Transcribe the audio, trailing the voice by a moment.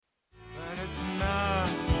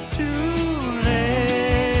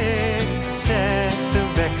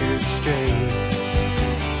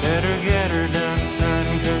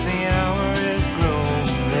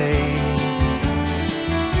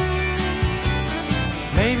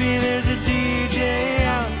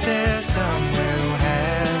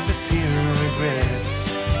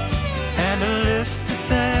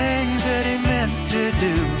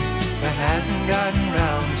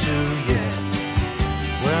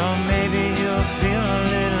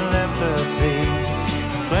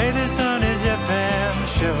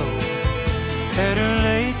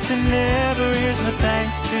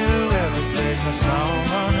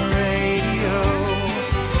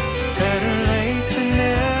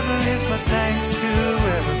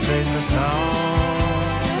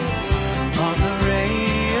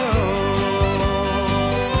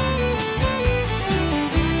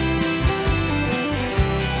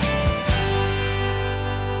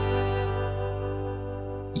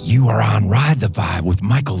You are on Ride the Vibe with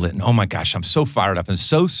Michael Litton. Oh my gosh, I'm so fired up and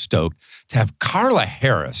so stoked to have Carla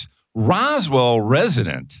Harris, Roswell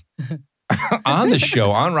resident, on the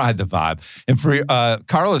show on Ride the Vibe. And for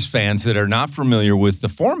Carla's fans that are not familiar with the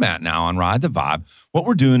format now on Ride the Vibe, what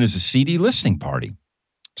we're doing is a CD listening party.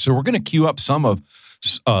 So we're going to queue up some of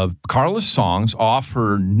Carla's songs off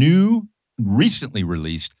her new, recently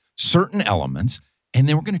released Certain Elements, and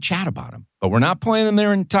then we're going to chat about them. But we're not playing them in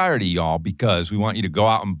their entirety, y'all, because we want you to go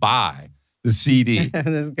out and buy the CD.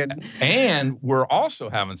 That's good. And we're also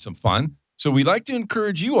having some fun. So we'd like to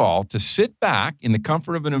encourage you all to sit back in the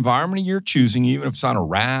comfort of an environment you're choosing, even if it's on a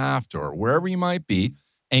raft or wherever you might be,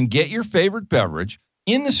 and get your favorite beverage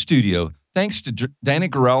in the studio. Thanks to Dana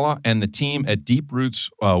Garella and the team at Deep Roots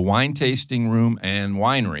Wine Tasting Room and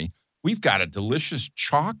Winery. We've got a delicious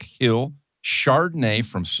Chalk Hill Chardonnay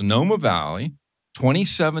from Sonoma Valley,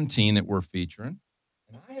 2017 that we're featuring.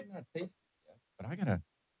 And I have not tasted it yet, but I got to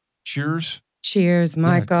cheers. Cheers,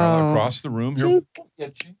 Michael. Carla, across the room here.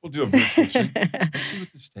 We'll do a virtual chink. Let's see what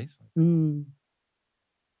this tastes like.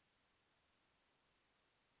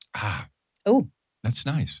 Oh, that's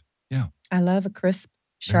nice. Yeah. I love a crisp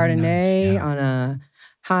Chardonnay on a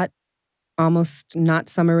hot, almost not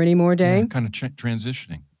summer anymore day. Yeah, kind of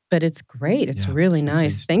transitioning. But it's great. It's really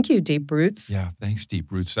nice. Tasty. Thank you, Deep Roots. Yeah, thanks,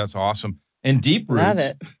 Deep Roots. That's awesome. And Deep Roots, love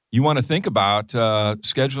it. You want to think about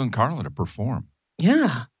scheduling Carla to perform.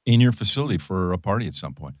 Yeah. In your facility for a party at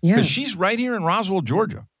some point. Yeah. Because she's right here in Roswell,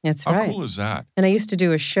 Georgia. That's right. How cool is that? And I used to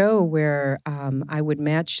do a show where I would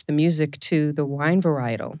match the music to the wine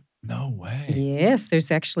varietal. No way. Yes, there's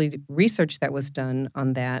actually research that was done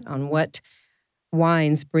on that, on what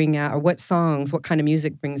wines bring out, or what songs, what kind of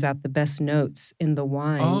music brings out the best notes in the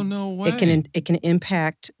wine. Oh, no way. It can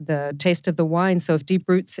impact the taste of the wine. So if Deep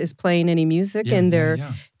Roots is playing any music in their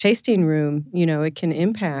tasting room, it can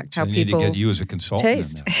impact how people need to get you as a consultant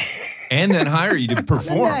taste. And then hire you to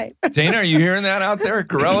perform. Dana, are you hearing that out there?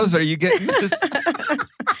 Corellas, are you getting this?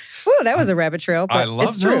 Oh, that was a rabbit trail, but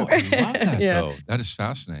it's true. I love that, though. That is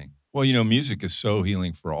fascinating. Well, music is so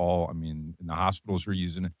healing for all. I mean, in the hospitals, we're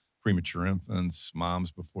using it. Premature infants,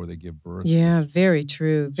 moms before they give birth. Yeah, very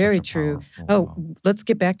true. Very true. Let's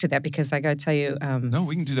get back to that because I got to tell you. No,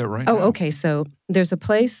 we can do that right now. Oh, okay. So there's a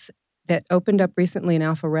place that opened up recently in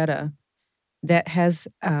Alpharetta that has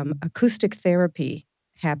acoustic therapy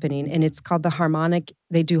happening, and it's called the Harmonic.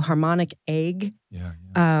 They do Harmonic Egg. Yeah.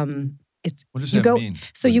 What does that mean?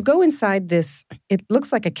 So you go inside this. It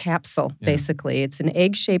looks like a capsule, basically. It's an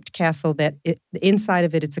egg-shaped capsule that inside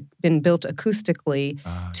of it's been built acoustically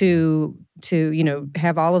to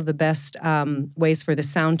have all of the best ways for the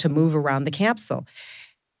sound to move around the capsule.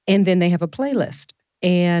 And then they have a playlist,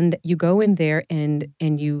 and you go in there and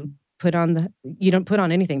you put on you don't put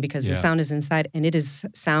on anything because the sound is inside, and it is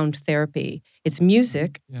sound therapy. It's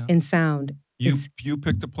music and sound. You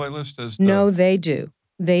picked the playlist as no, they do.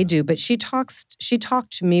 They do, but she talked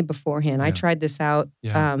to me beforehand. Yeah. I tried this out.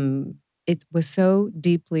 Yeah. It was so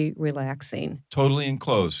deeply relaxing. Totally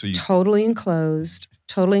enclosed. Totally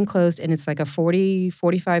enclosed, and it's like a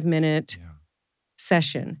 45 minute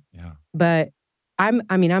session. Yeah. But I'm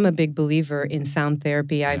a big believer in sound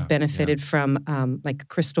therapy. I've benefited from like a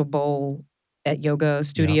crystal bowl at yoga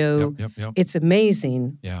studio. Yep. It's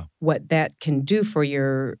amazing what that can do for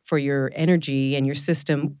your energy and your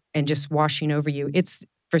system and just washing over you. It's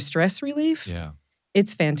for stress relief. Yeah.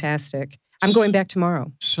 It's fantastic. I'm going back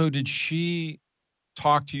tomorrow. So did she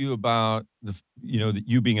talk to you about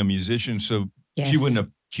you being a musician? So she wouldn't have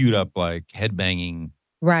queued up like headbanging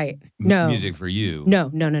music for you. No.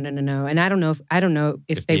 And I don't know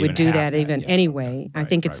if they would do that even anyway. I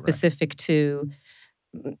think it's specific to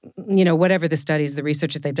whatever the studies, the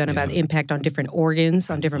research that they've done about impact on different organs,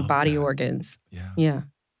 on different body organs. Yeah.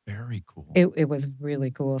 Very cool. It was really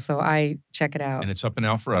cool. So I check it out. And it's up in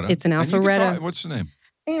Alpharetta. It's in Alpharetta. What's the name?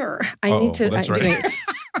 I need to. That's right.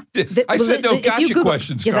 I said no gotcha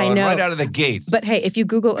questions, Carla, I know. Right out of the gate. But hey, if you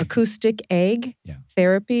Google acoustic egg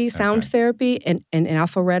therapy, sound therapy, and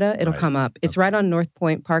Alpharetta, it'll come up. It's right on North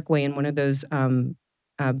Point Parkway in one of those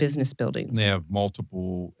business buildings. And they have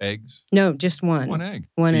multiple eggs? No, just one. One egg.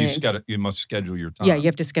 One egg. You must schedule your time. Yeah, you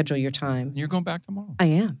have to schedule your time. And you're going back tomorrow? I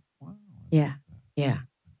am. Wow. Yeah.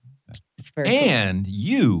 It's very cool. And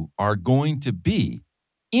you are going to be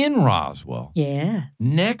in Roswell. Yes.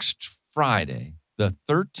 Next Friday, the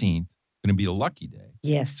 13th, going to be a lucky day.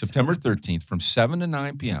 Yes. September 13th from 7 to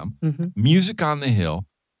 9 p.m. Mm-hmm. Music on the Hill,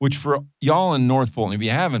 which for y'all in North Fulton, if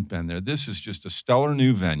you haven't been there, this is just a stellar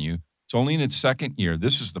new venue. It's only in its second year.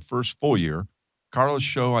 This is the first full year. Carla's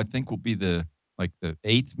show, I think, will be the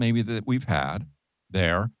 8th maybe that we've had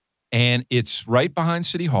there. And it's right behind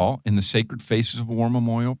City Hall in the Sacred Faces of War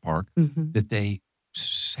Memorial Park that they,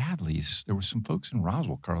 sadly, there were some folks in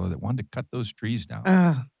Roswell, Carla, that wanted to cut those trees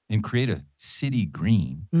down and create a city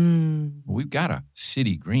green. Well, we've got a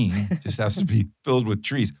city green. It just has to be filled with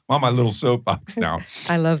trees. I'm on my little soapbox now.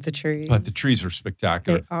 I love the trees. But the trees are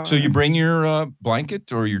spectacular. They are. So you bring your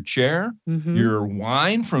blanket or your chair, your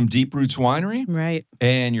wine from Deep Roots Winery, right,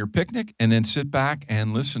 and your picnic, and then sit back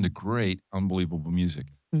and listen to great, unbelievable music.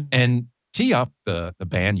 And tee up the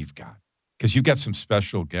band you've got, because you've got some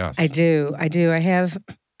special guests. I do. I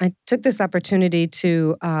took this opportunity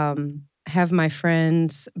to have my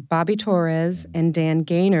friends Bobby Torres and Dan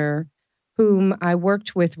Gaynor, whom I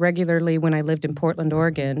worked with regularly when I lived in Portland,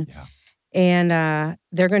 Oregon. Yeah. And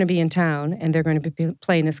they're going to be in town, and they're going to be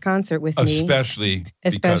playing this concert with me. Especially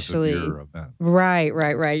because of your event. Right.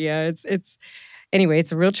 Yeah, it's anyway,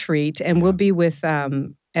 it's a real treat. And we'll be with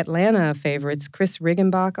Atlanta favorites, Chris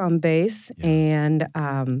Riggenbach on bass and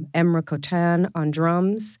Emra Cotan on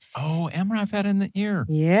drums. Oh, Emra I've had in the ear.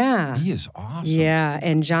 Yeah. He is awesome. Yeah,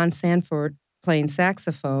 and John Sanford playing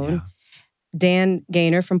saxophone. Yeah. Dan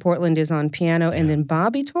Gaynor from Portland is on piano, and then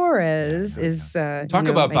Bobby Torres is talk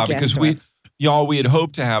about Bobby, because we had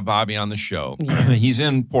hoped to have Bobby on the show. Yeah. He's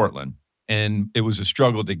in Portland, and it was a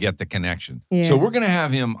struggle to get the connection. Yeah. So we're going to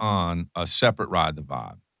have him on a separate Ride the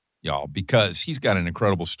Vibe, y'all, because he's got an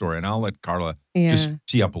incredible story, and I'll let Carla just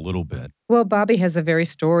tee up a little bit. Well, Bobby has a very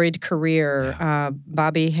storied career. Yeah.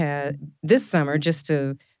 Bobby had this summer, just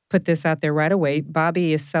to put this out there right away,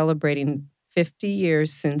 Bobby is celebrating 50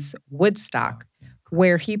 years since Woodstock,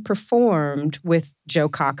 where he performed with Joe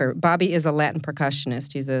Cocker. Bobby is a Latin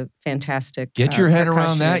percussionist. He's a fantastic Get your head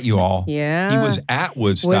around that, you all. Yeah. He was at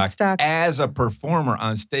Woodstock as a performer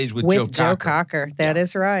on stage with Joe Cocker. That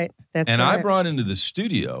is right. That's right. And I brought into the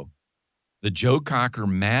studio the Joe Cocker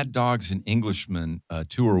Mad Dogs and Englishmen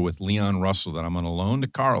tour with Leon Russell that I'm going to loan to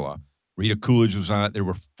Carla. Rita Coolidge was on it. There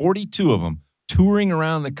were 42 of them touring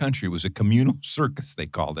around the country. It was a communal circus, they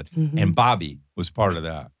called it. And Bobby was part of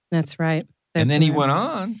that. That's right. And then he went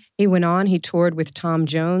on. He toured with Tom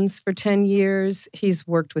Jones for 10 years. He's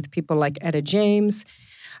worked with people like Etta James.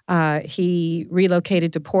 He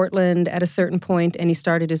relocated to Portland at a certain point, and he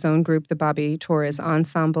started his own group, the Bobby Torres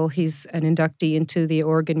Ensemble. He's an inductee into the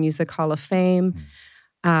Oregon Music Hall of Fame.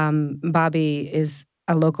 Bobby is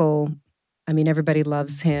a local, everybody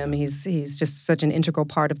loves him. He's just such an integral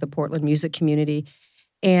part of the Portland music community.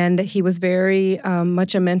 And he was very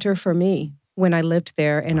much a mentor for me when I lived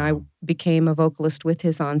there, and I became a vocalist with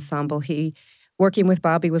his ensemble. Working with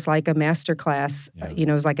Bobby was like a master class. It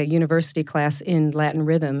was like a university class in Latin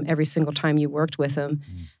rhythm every single time you worked with him.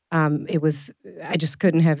 I just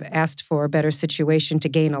couldn't have asked for a better situation to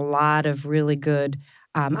gain a lot of really good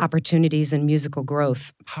opportunities and musical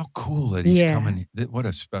growth. How cool that he's coming. What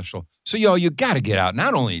a special. So, y'all, you got to get out,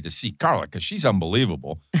 not only to see Carla, because she's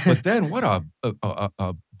unbelievable, but then what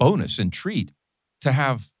a bonus and treat to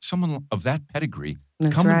have someone of that pedigree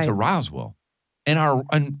coming to Roswell.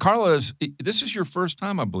 And Carla, this is your first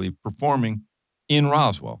time, I believe, performing in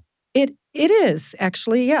Roswell. It is,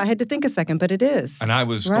 actually. Yeah, I had to think a second, but it is. And I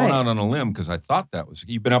was going out on a limb because I thought that was,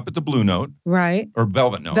 you've been up at the Blue Note. Right. Or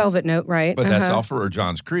Velvet Note. Velvet Note, right. But that's Alpha or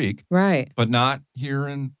Johns Creek. Right. But not here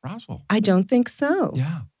in Roswell. I don't think so.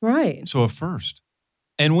 Yeah. Right. So a first.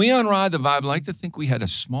 And we on Ride the Vibe like to think we had a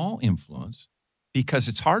small influence, because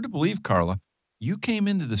it's hard to believe, Carla, you came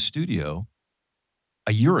into the studio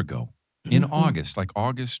a year ago in August, like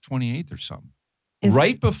August 28th or something.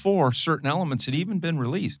 Right before certain elements had even been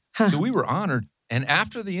released. So we were honored. And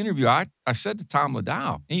after the interview, I said to Tom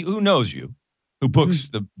Ladow, who knows you, who books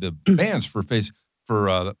the bands for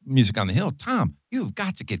Music on the Hill, Tom, you've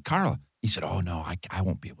got to get Carla. He said, oh, no, I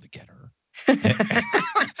won't be able to get her.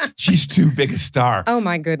 She's too big a star. Oh,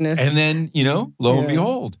 my goodness. And then, lo and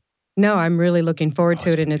behold. No, I'm really looking forward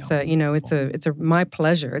to it, and it's my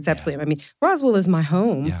pleasure. It's absolutely. Roswell is my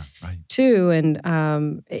home, too, and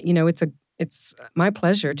it's my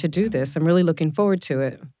pleasure to do this. I'm really looking forward to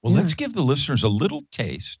it. Well, let's give the listeners a little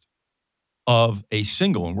taste of a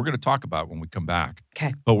single, and we're going to talk about it when we come back.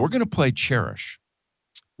 Okay, but we're going to play "Cherish,"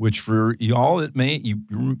 which for y'all, it may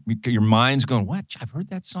your mind's going, "What? I've heard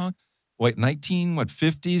that song." Wait,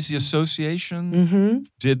 50s? The Association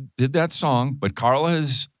did that song, but Carla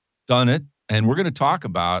has done it, and we're going to talk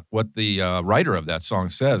about what the writer of that song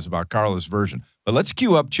says about Carla's version. But let's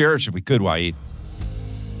cue up "Cherish" if we could, Wahid.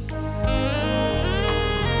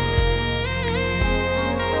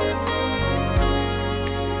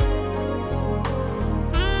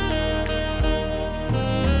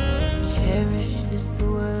 Cherish is the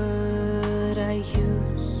word I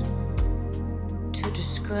use to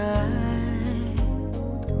describe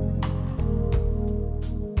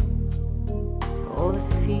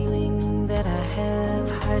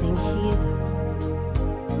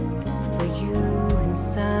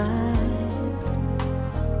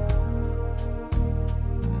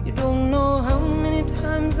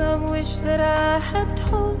wish that I had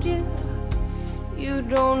told you. You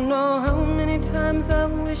don't know how many times I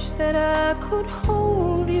wish that I could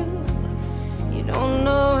hold you. You don't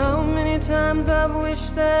know how many times I've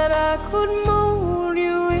wished that I could mold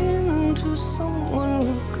you into someone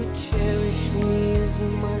who could cherish me as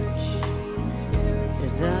much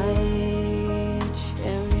as I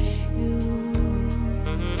cherish you.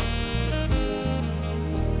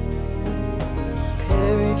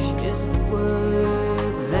 Perish is the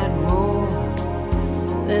word that more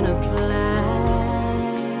than applies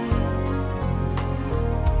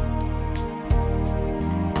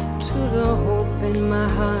to the hope in my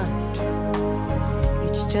heart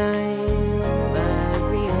each time I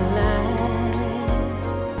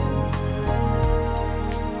realize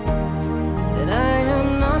that I am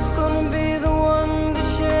not gonna be the one to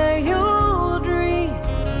share your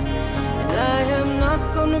dreams, and I am not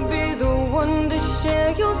gonna be the one to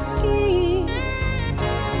share your schemes.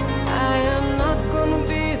 I am not gonna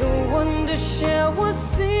be the one to share what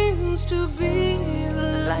seems to be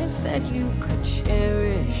the life that you could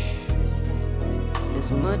cherish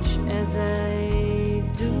as much as I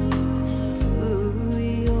do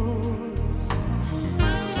yours.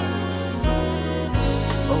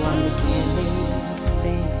 Oh, I'm beginning to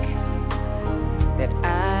think that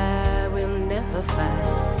I will never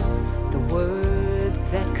find the words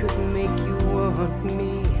that could make you want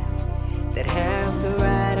me, that have the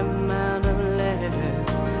right amount of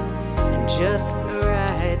letters and just the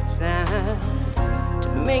right sound to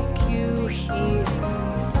make you hear,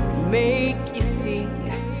 make you see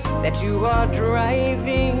that you are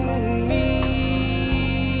driving me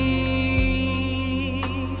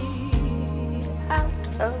out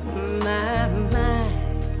of my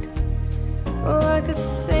mind. Oh, I could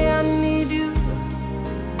say I need you,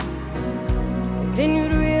 then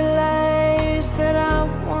you'd realize that I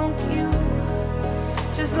want you,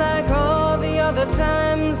 just like all the other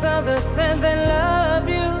times others said they loved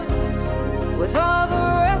you, with all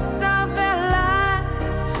the rest of their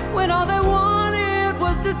lives, when all they wanted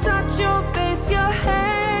was to touch your face, your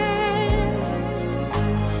hands,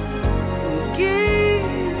 and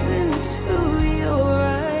gaze into your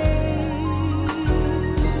eyes.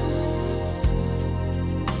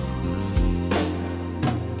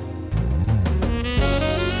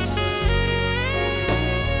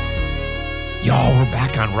 Y'all, we're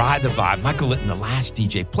back on Ride the Vibe. Michael Litton, the last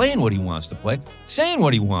DJ, playing what he wants to play, saying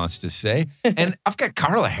what he wants to say. And I've got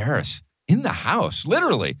Carla Harris in the house,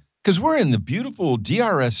 literally, because we're in the beautiful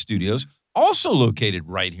DRS studios, also located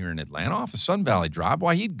right here in Atlanta off of Sun Valley Drive.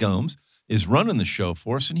 Wahid Gomes is running the show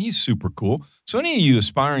for us, and he's super cool. So any of you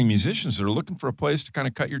aspiring musicians that are looking for a place to kind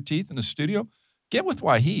of cut your teeth in the studio, get with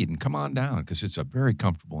Wahid and come on down, because it's a very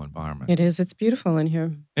comfortable environment. It is. It's beautiful in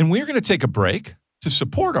here. And we're going to take a break to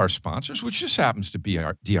support our sponsors, which just happens to be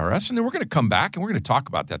our DRS. And then we're going to come back and we're going to talk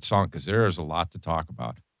about that song, because there is a lot to talk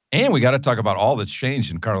about. And we got to talk about all that's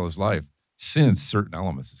changed in Carla's life since Certain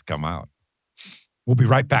Elements has come out. We'll be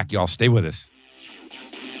right back, y'all. Stay with us.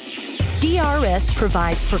 DRS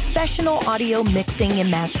provides professional audio mixing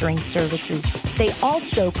and mastering services. They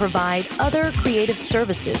also provide other creative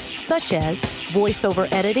services such as voiceover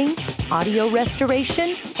editing, audio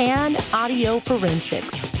restoration, and audio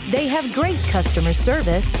forensics. They have great customer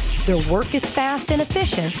service, their work is fast and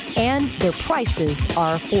efficient, and their prices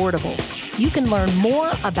are affordable. You can learn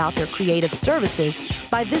more about their creative services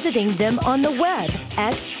by visiting them on the web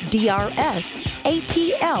at drsatl.com.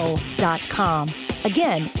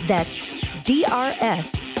 Again, that's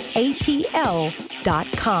drsatl.com,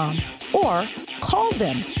 or call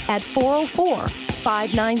them at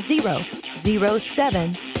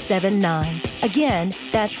 404-590-0779. Again,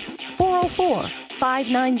 that's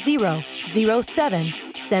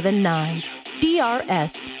 404-590-0779.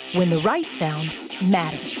 DRS, when the right sound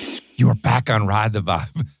matters. You are back on Ride the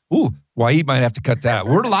Vibe. Ooh, Wahid might have to cut that out.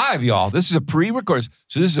 We're live, y'all. This is a pre-record.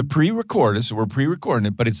 So this is a pre-recorded, so we're pre-recording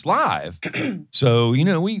it, but it's live. So, you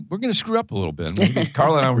know, we're going to screw up a little bit.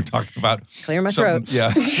 Carla and I were talking about Clear my throat.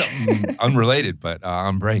 Yeah, something unrelated, but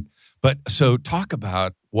on break. But so talk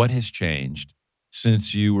about what has changed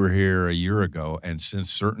since you were here a year ago and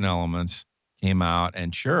since Certain Elements came out,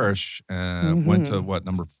 and Cherish went to, what,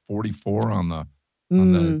 number 44 on the...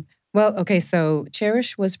 Well, okay, so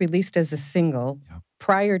Cherish was released as a single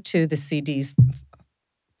prior to the CD's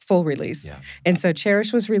full release. Yeah. And so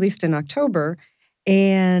Cherish was released in October,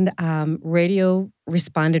 and radio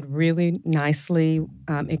responded really nicely.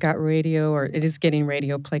 It got radio, or it is getting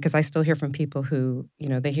radio play, because I still hear from people who, you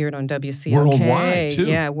know, they hear it on WCOK. Worldwide, too.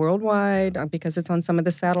 Yeah, worldwide, because it's on some of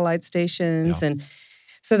the satellite stations. Yeah. And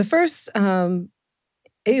so the first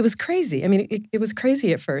it was crazy. I mean, it was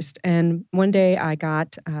crazy at first. And one day I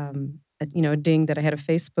got, a ding that I had a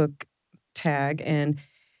Facebook tag, and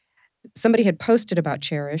somebody had posted about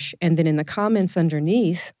Cherish. And then in the comments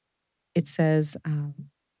underneath, it says,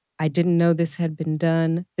 I didn't know this had been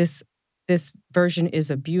done. This version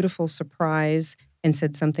is a beautiful surprise, and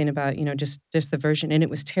said something about, just the version. And it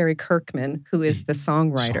was Terry Kirkman, who is the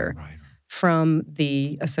songwriter from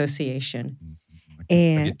the association.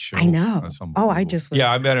 And I know. I just was.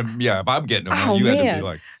 Yeah, I met him. Yeah, if I'm getting him, you had to be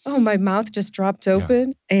like. Oh, my mouth just dropped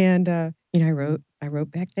open, and I wrote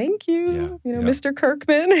back, "Thank you, Mr.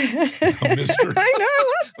 Kirkman." Mr. I know.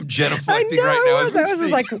 I'm genuflecting right now. I was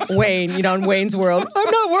just like Wayne, on Wayne's World.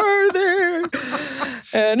 I'm not worthy.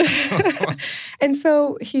 And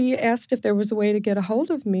so he asked if there was a way to get a hold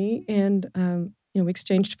of me, and we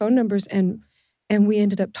exchanged phone numbers, and we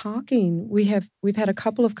ended up talking. We've had a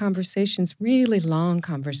couple of conversations, really long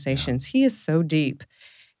conversations. Yeah. He is so deep,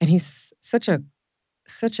 and he's such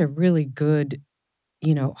a really good,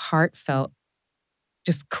 heartfelt,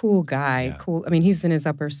 just cool guy. Yeah. Cool. I mean, he's in his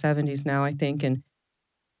upper 70s now, I think, and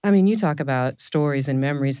I mean, you talk about stories and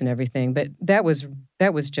memories and everything, but that was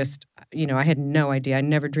just, I had no idea. I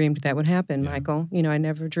never dreamed that would happen, Michael. I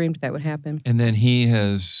never dreamed that would happen. And then he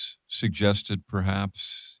has suggested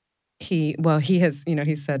perhaps. He has,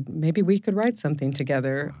 he said, maybe we could write something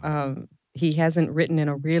together. Wow. He hasn't written in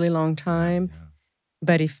a really long time,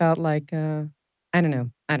 but he felt like, I don't know.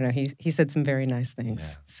 He said some very nice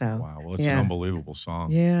things. Yeah. So wow, well, it's an unbelievable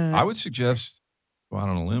song. Yeah. I would suggest, go out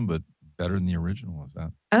on a limb, but better than the original. Is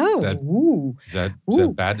that? Oh, is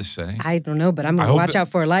that bad to say? I don't know, but I'm going to watch out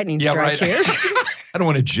for a lightning strike here. I don't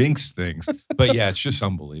want to jinx things, but yeah, it's just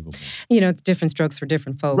unbelievable. It's different strokes for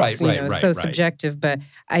different folks. Right, so subjective. But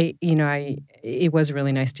it was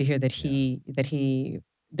really nice to hear that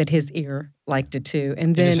that his ear liked it too.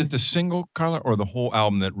 And then, is it the single, Carla, or the whole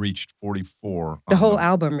album that reached 44? The whole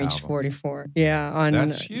album reached 44. Yeah, on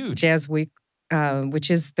that's huge. Jazz Week, which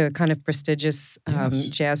is the kind of prestigious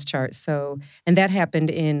jazz chart. So, and that happened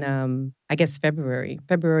in I guess February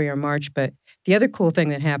or March. But the other cool thing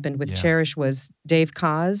that happened with Cherish was Dave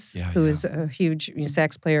Koz, who is a huge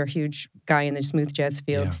sax player, a huge guy in the smooth jazz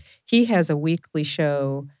field. Yeah. He has a weekly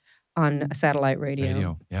show on a satellite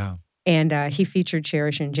radio. Yeah. And he featured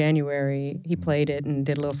Cherish in January. He played it and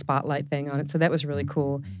did a little spotlight thing on it. So that was really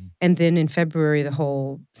cool. Mm-hmm. And then in February, the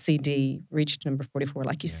whole CD reached number 44,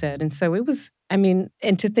 like you said. And so it was, and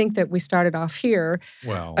to think that we started off here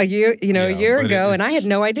a year ago, and I had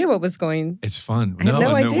no idea what was going. It's fun. I had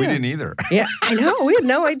no idea. We didn't either. Yeah, I know. We had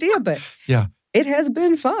no idea, but it has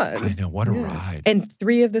been fun. I know. What a ride. And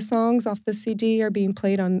 3 of the songs off the CD are being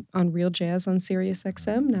played on Real Jazz on Sirius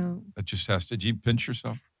XM now. That just has to, did you pinch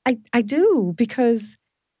yourself? I do, because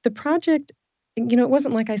the project, it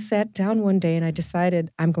wasn't like I sat down one day and I decided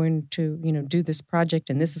I'm going to, do this project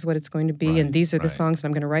and this is what it's going to be and these are the songs and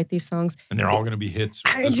I'm going to write these songs. And they're all going to be hits.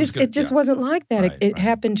 It just wasn't like that. It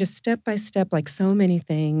happened just step by step, like so many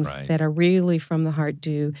things that are really from the heart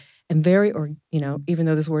do, and very, even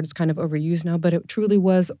though this word is kind of overused now, but it truly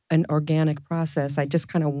was an organic process. I just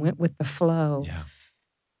kind of went with the flow. Yeah.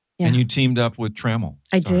 And you teamed up with Trammell.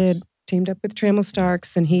 I did. Teamed up with Trammell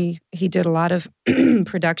Starks, and he did a lot of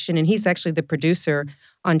production, and he's actually the producer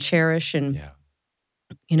on Cherish, and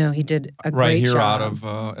he did a great job. Right here out of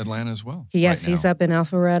Atlanta as well. Yes, he's up in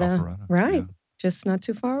Alpharetta. Right, just not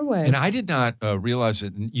too far away. And I did not realize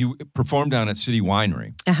it. You performed down at City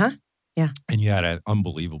Winery. Yeah. And you had an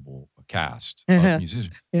unbelievable cast of musicians.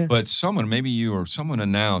 Yeah. But maybe you or someone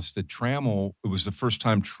announced that Trammell, it was the first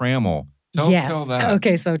time Trammell. Tell that.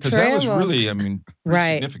 Okay, so Trammell. Because that was really,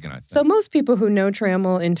 pretty significant, I think. So most people who know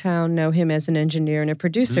Trammell in town know him as an engineer and a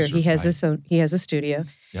producer. He has he has a studio.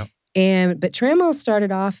 Yep. But Trammell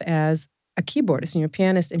started off as a keyboardist and a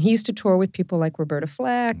pianist, and he used to tour with people like Roberta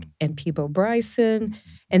Flack and Peabo Bryson.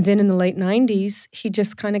 And then in the late 90s, he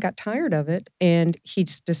just kind of got tired of it, and he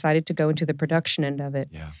just decided to go into the production end of it.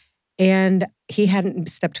 Yeah. And he hadn't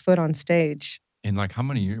stepped foot on stage. In how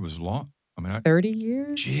many years? It was long. 30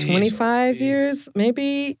 years, 25 years,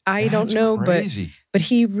 maybe. I That's don't know, crazy. but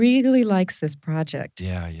he really likes this project.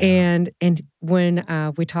 Yeah. And when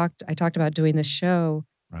I talked about doing this show.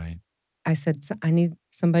 Right. I said, I need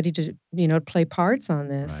somebody to, play parts on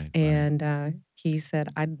this. Right, and he said,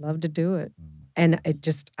 I'd love to do it. And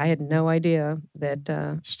I had no idea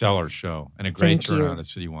that. Stellar show and a great turnout at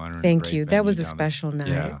City Winery. Thank you. That was a special night.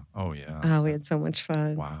 Yeah. Oh, yeah. Oh, we had so much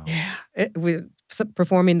fun. Wow. Yeah. We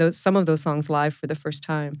performing some of those songs live for the first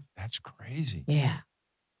time. That's crazy. Yeah.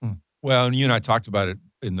 Well, and you and I talked about it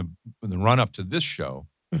in the run up to this show,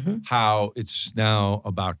 how it's now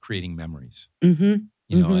about creating memories. Mm-hmm.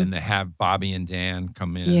 you know, and they have Bobby and Dan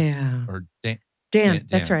come in. Yeah. Or Dan,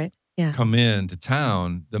 that's right. Yeah. come into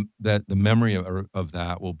town. The memory of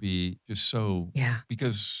that will be just so,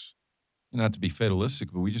 because, not to be fatalistic,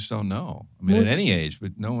 but we just don't know. I mean, at any age,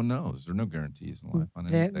 but no one knows. There are no guarantees in life on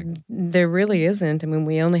anything. There really isn't. I mean,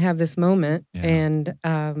 we only have this moment. And,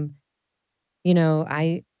 you know,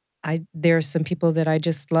 there are some people that I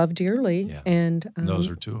just love dearly, and those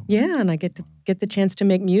are two. Yeah, and I get the chance to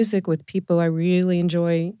make music with people I really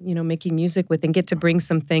enjoy, you know, making music with, and get to bring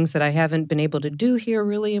some things that I haven't been able to do here,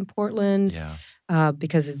 really in Portland.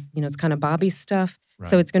 Because it's kind of Bobby's stuff. Right.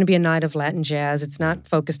 So it's going to be a night of Latin jazz. It's not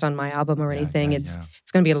focused on my album or anything. It's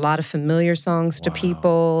going to be a lot of familiar songs to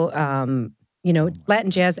people.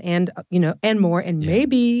 Latin jazz and more, and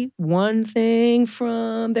maybe one thing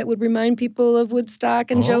from that would remind people of Woodstock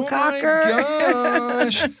and Joe Cocker. Oh my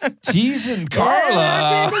gosh. Teasing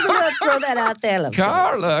Carla. Throw that out there.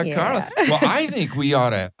 Carla. Well, I think we ought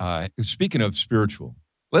to, speaking of spiritual,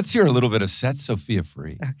 let's hear a little bit of Set Sophia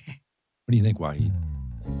Free. Okay. What do you think, Wahid?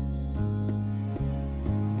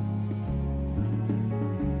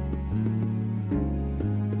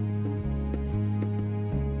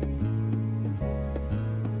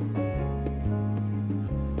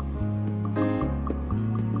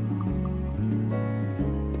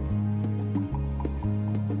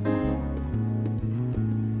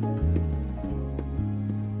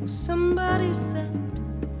 Somebody set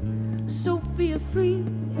Sophia free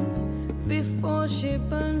before she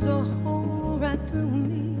burns a hole right through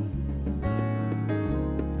me.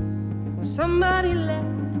 Somebody let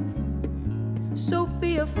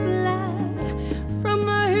Sophia fly from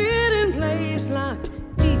the hidden place locked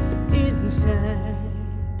deep inside.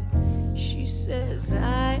 She says,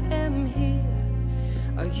 I am here.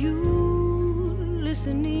 Are you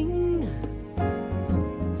listening?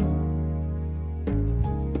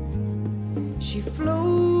 She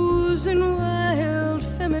flows in wild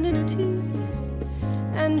femininity,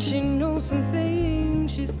 and she knows something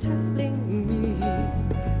she's telling me.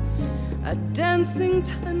 A dancing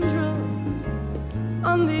tendril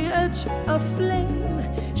on the edge of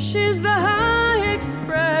flame. She's the high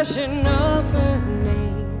expression of her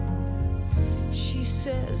name. She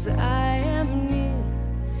says, I am near.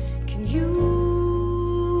 Can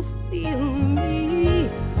you feel me?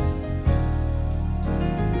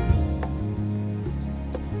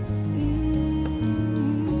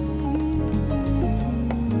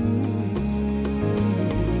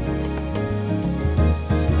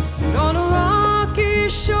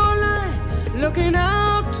 Looking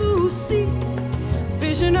out to sea,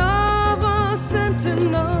 vision of a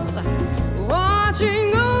sentinel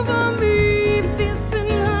watching over me, fierce in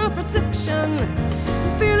her protection,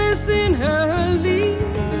 fearless in her lead,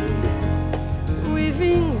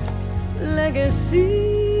 weaving legacies,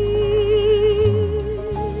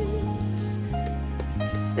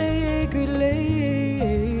 sacred lady.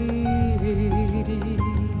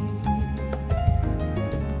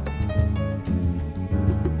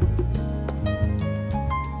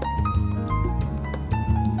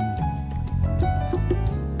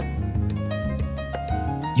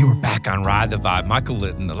 You were back on Ride the Vibe. Michael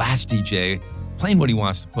Litton, the last DJ, playing what he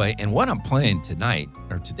wants to play. And what I'm playing tonight,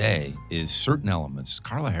 or today, is Certain Elements,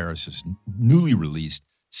 Carla Harris's newly released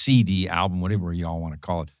CD, album, whatever y'all want to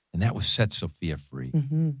call it. And that was Set Sophia Free.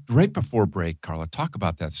 Right before break, Carla, talk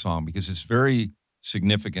about that song, because it's very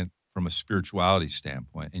significant from a spirituality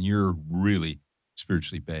standpoint. And you're really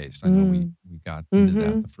spiritually based. I know we got into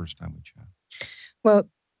that the first time we chatted. Well,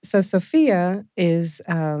 so Sophia is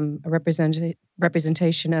a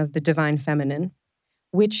representation of the divine feminine,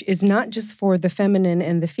 which is not just for the feminine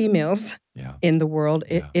and the females in the world.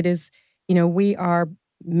 It is, we are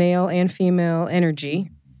male and female energy,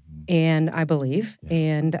 and I believe,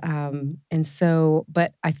 and so,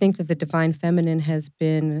 but I think that the divine feminine has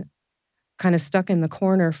been kind of stuck in the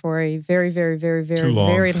corner for a very, very, very, very,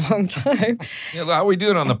 very long time. How we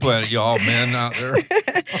doing on the planet, y'all men out there?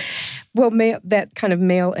 Well, that kind of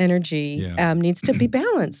male energy needs to be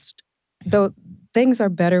balanced, though things are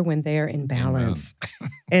better when they are in balance.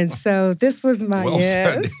 And so this was my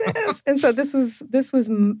and so this was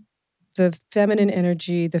the feminine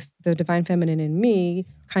energy, the divine feminine in me,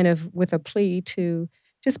 kind of with a plea to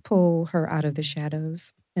just pull her out of the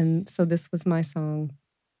shadows. And so this was my song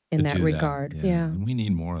in that regard. Yeah. And we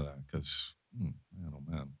need more of that, because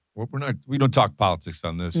we don't talk politics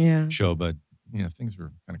on this show, but things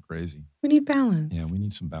are kind of crazy. We need balance. Yeah, we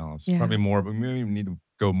need some balance. Probably more, but maybe we need to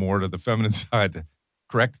go more to the feminine side to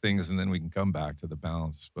correct things, and then we can come back to the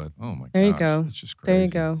balance. But oh my gosh, there you go. It's just crazy. There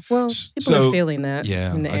you go. Well, people are feeling that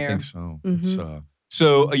in the air. I think so.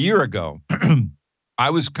 So a year ago,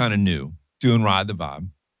 I was kind of new doing Ride the Vibe.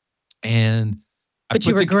 And But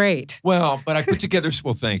you were great. Well, but I put together,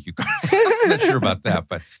 well, thank you. I'm not sure about that,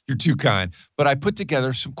 but you're too kind. But I put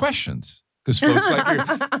together some questions because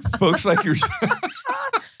folks like yourself.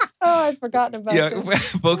 Oh, I'd forgotten about that.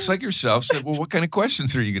 Folks like yourself said, well, what kind of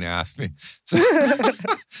questions are you going to ask me?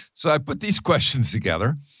 So I put these questions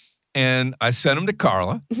together and I sent them to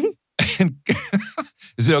Carla. And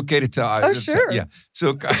is it okay to tell? Oh, sure. Yeah.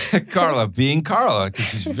 So Carla, being Carla, because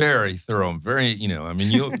she's very thorough and very,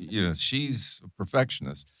 she's a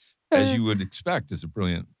perfectionist, as you would expect as a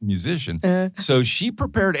brilliant musician. So she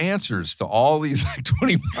prepared answers to all these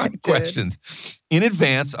 25 questions in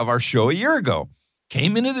advance of our show a year ago.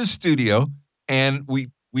 Came into the studio and we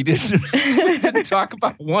didn't talk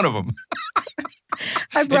about one of them.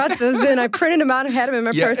 I brought those in. I printed them out and had them in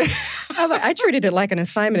my purse. I treated it like an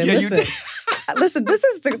assignment. And listen,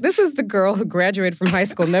 this is the girl who graduated from high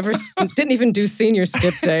school, didn't even do senior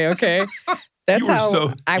skip day. Okay, that's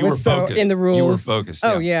how I was so in the rules. You were focused.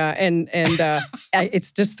 Oh yeah, and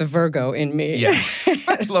it's just the Virgo in me. Yeah,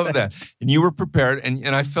 I love that. And you were prepared,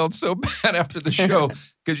 and I felt so bad after the show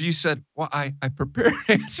because you said, "Well, I prepared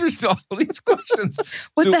answers to all these questions."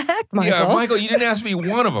 What the heck, Michael? Yeah, Michael, you didn't ask me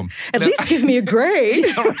one of them. At least give me a grade.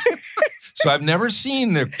 Yeah, right. So I've never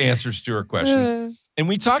seen the answers to her questions. And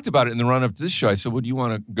we talked about it in the run-up to this show. I said, well, do you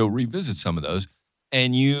want to go revisit some of those?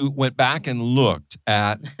 And you went back and looked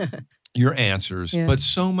at your answers, but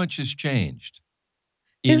so much has changed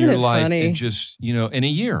in Isn't your it life funny? in just, in a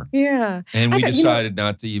year. Yeah. And we decided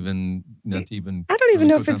not to even. I don't even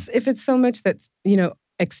know if it's so much that,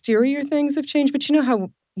 exterior things have changed, but you know how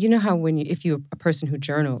if you're a person who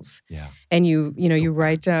journals and you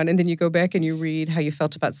write down and then you go back and you read how you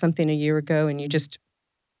felt about something a year ago and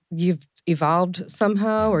you've evolved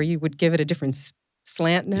somehow or you would give it a different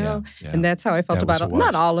slant now. Yeah. And that's how I felt about it.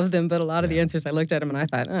 Not all of them, but a lot of the answers. I looked at them and I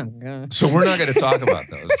thought, oh, God. So we're not going to talk about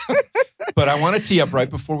those. But I want to tee up right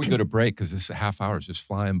before we go to break because this half hour is just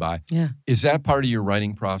flying by. Yeah. Is that part of your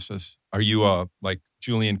writing process? Are you like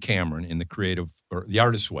Julian Cameron in the creative or the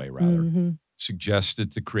artist's way, rather,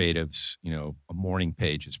 suggested to creatives, a morning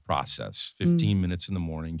pages process, 15 minutes in the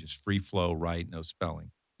morning, just free flow, write, no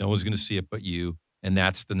spelling. No one's going to see it but you. And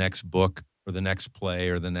that's the next book or the next play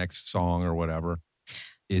or the next song or whatever.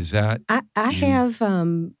 Is that? I have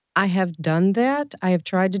done that. I have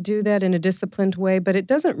tried to do that in a disciplined way, but it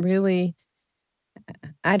doesn't really,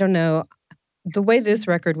 I don't know. The way this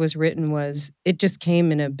record was written it just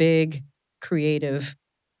came in a big creative,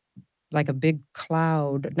 like a big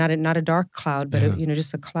cloud, not a dark cloud, but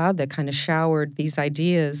just a cloud that kind of showered these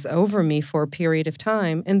ideas over me for a period of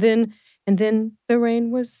time. And then the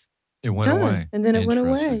rain was It went done. away. And then it went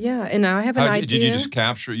away, yeah. And I have an idea. Did you just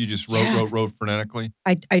capture it? You just wrote frenetically?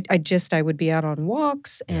 I would be out on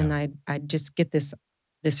walks and I'd just get this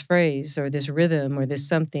phrase or this rhythm or this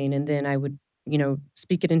something. And then I would,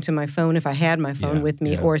 speak it into my phone if I had my phone with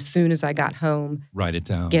me or as soon as I got home. Write it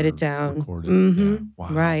down. Get it down. Record it. Mm-hmm. Yeah.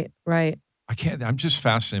 Wow. Right. I'm just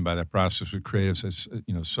fascinated by that process with creatives. It's,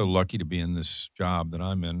 so lucky to be in this job that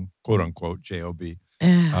I'm in, quote unquote, J-O-B.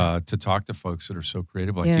 To talk to folks that are so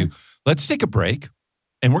creative like you. Let's take a break,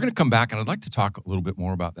 and we're going to come back, and I'd like to talk a little bit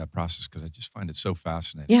more about that process because I just find it so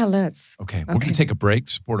fascinating. Yeah, let's. Okay, we're going to take a break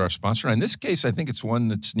to support our sponsor. In this case, I think it's one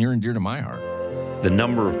that's near and dear to my heart. The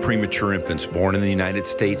number of premature infants born in the United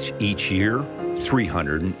States each year,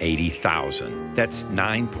 380,000. That's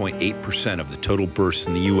 9.8% of the total births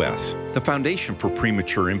in the U.S. The Foundation for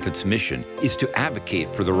Premature Infants' mission is to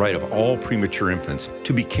advocate for the right of all premature infants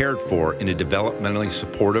to be cared for in a developmentally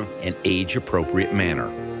supportive and age-appropriate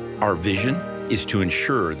manner. Our vision is to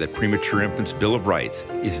ensure that Premature Infants' Bill of Rights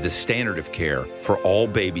is the standard of care for all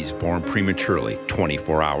babies born prematurely,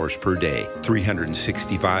 24 hours per day,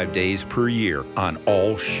 365 days per year, on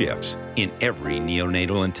all shifts, in every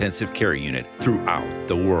neonatal intensive care unit throughout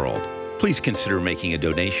the world. Please consider making a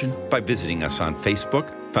donation by visiting us on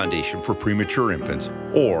Facebook, Foundation for Premature Infants,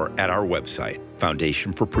 or at our website,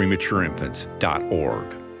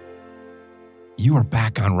 foundationforprematureinfants.org. You are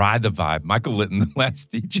back on Ride the Vibe. Michael Litton, the last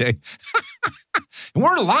DJ. And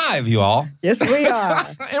we're live, y'all. Yes, we are.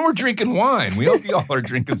 And we're drinking wine. We hope you all are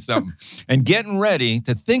drinking something. And getting ready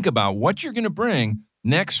to think about what you're going to bring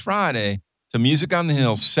next Friday to Music on the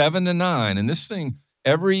Hill, 7 to 9. And this thing,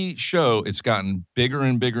 every show, it's gotten bigger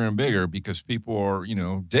and bigger and bigger because people are,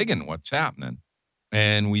 digging what's happening.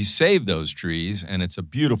 And we save those trees, and it's a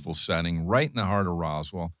beautiful setting right in the heart of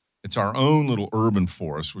Roswell. It's our own little urban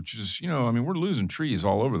forest, which is, we're losing trees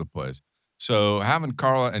all over the place. So having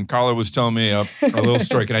Carla, and Carla was telling me a little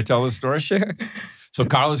story. Can I tell this story? Sure. So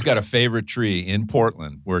Carla's got a favorite tree in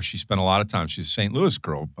Portland where she spent a lot of time. She's a St. Louis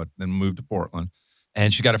girl, but then moved to Portland.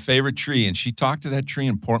 And she got a favorite tree, and she talked to that tree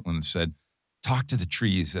in Portland and said, talk to the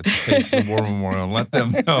trees at the face of the War Memorial and let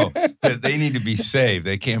them know that they need to be saved.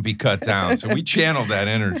 They can't be cut down. So we channeled that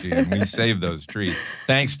energy and we saved those trees.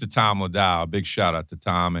 Thanks to Tom Ladow. Big shout out to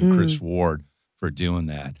Tom and Chris Ward for doing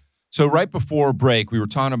that. So right before break, we were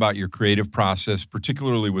talking about your creative process,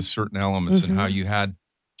 particularly with certain elements and how you had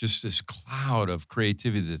just this cloud of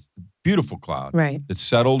creativity, this beautiful cloud that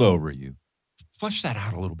settled over you. Flesh that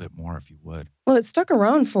out a little bit more, if you would. Well, it stuck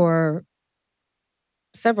around for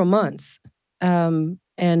several months.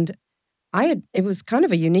 And it was kind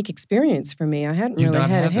of a unique experience for me. I hadn't really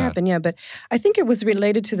had it happen. Yeah, but I think it was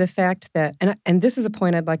related to the fact that, and this is a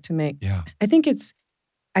point I'd like to make. Yeah. I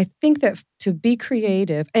think that to be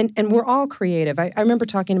creative, and we're all creative. I remember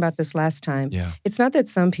talking about this last time. Yeah. It's not that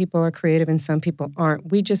some people are creative and some people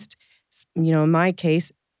aren't. We just, in my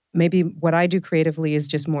case, maybe what I do creatively is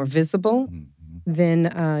just more visible than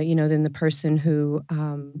the person who,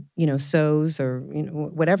 sews or,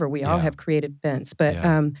 whatever. We all have creative bents. But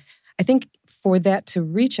I think for that to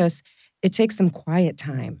reach us, it takes some quiet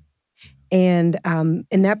time. And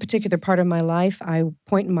in that particular part of my life, I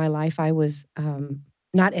was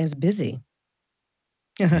not as busy.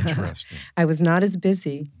 Interesting. I was not as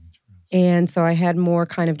busy. And so I had more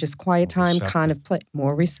kind of just quiet time, kind of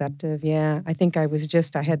more receptive. Yeah. I think I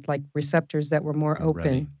had like receptors that were more open.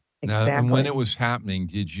 Ready. Exactly. Now, and when it was happening,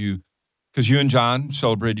 because you and John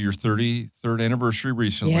celebrated your 33rd anniversary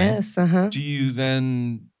recently. Yes. Do you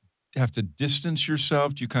then have to distance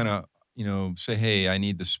yourself? Do you kind of, say, hey, I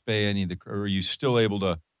need the spay, or are you still able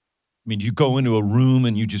to, do you go into a room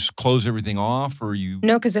and you just close everything off, or you?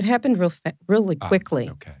 No, because it happened really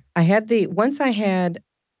quickly. Okay. I had once I had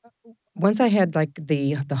like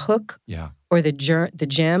the hook or the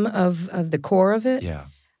gem of the core of it. Yeah.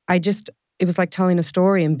 It was like telling a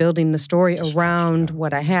story and building the story around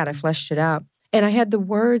what I had. I fleshed it out. And I had the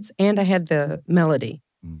words and I had the melody.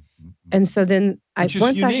 And so then Which is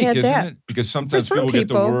once unique, I had isn't that. it? Because sometimes people get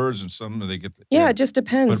the words and some they get the... Yeah, it just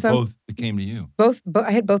depends. But both, it came to you.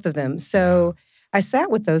 I had both of them. So I sat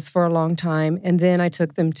with those for a long time. And then I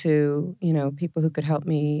took them to, people who could help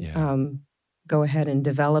me go ahead and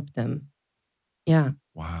develop them. Yeah.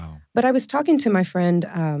 Wow. But I was talking to my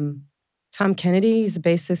friend... Tom Kennedy, he's a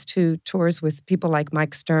bassist who tours with people like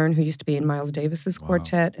Mike Stern, who used to be in Miles Davis's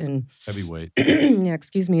quartet, and heavyweight. And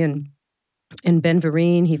Ben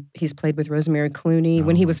Vereen, he's played with Rosemary Clooney.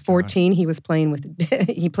 When he was 14, he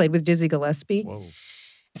played with Dizzy Gillespie. Whoa.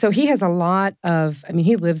 So he has a lot of.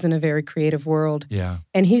 He lives in a very creative world. Yeah.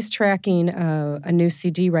 And he's tracking a new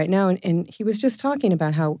CD right now, and he was just talking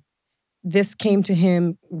about how this came to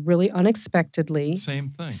him really unexpectedly.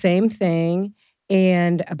 Same thing.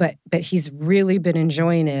 And but he's really been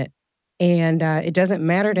enjoying it, and it doesn't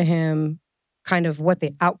matter to him kind of what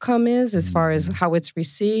the outcome is as far as how it's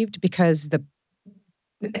received, because the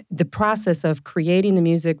process of creating the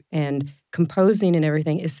music and composing and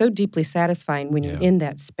everything is so deeply satisfying when you're in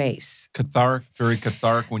that space. Very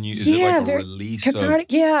cathartic when you, is it like a release?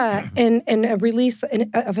 Cathartic, and a release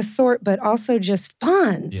of a sort, but also just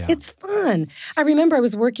fun. Yeah. It's fun. I remember I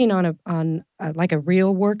was working on a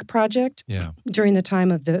real work project during the time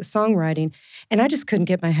of the songwriting, and I just couldn't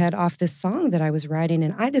get my head off this song that I was writing,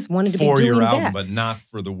 and I just wanted to be doing that. For your album, but not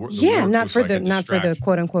for the work. Yeah, not for the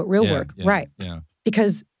quote unquote real work, right? Yeah.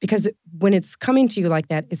 Because when it's coming to you like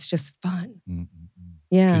that, it's just fun. Mm-hmm.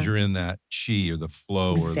 Yeah. Because you're in that chi or the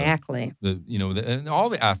flow. Exactly. Or and all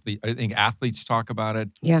the athletes, I think athletes talk about it.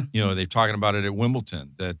 Yeah. They're talking about it at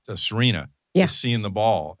Wimbledon, that Serena is seeing the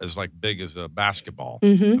ball as like big as a basketball.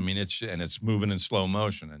 Mm-hmm. It's moving in slow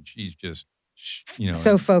motion, and she's just,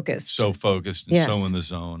 so focused. And so in the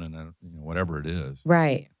zone, and whatever it is.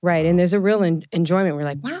 Right. And there's a real enjoyment. We're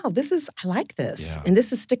like, wow, I like this, and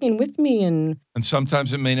this is sticking with me. And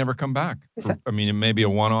sometimes it may never come back. It may be a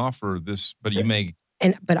one-off or this, but you may.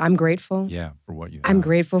 But I'm grateful. Yeah, for what you have. I'm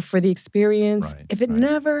grateful for the experience. Right, if it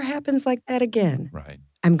never happens like that again,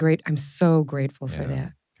 I'm great. I'm so grateful for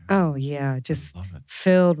that. Oh yeah, just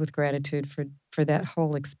filled with gratitude for that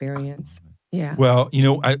whole experience. Yeah. Well,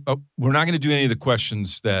 we're not going to do any of the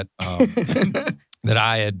questions that that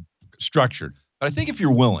I had structured, but I think if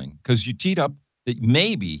you're willing, because you teed up that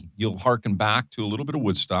maybe you'll hearken back to a little bit of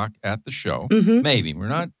Woodstock at the show. Mm-hmm. Maybe we're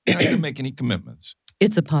not going to make any commitments.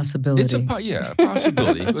 It's a possibility. It's a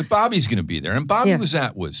possibility. But Bobby's going to be there, and Bobby was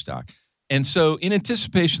at Woodstock, and so in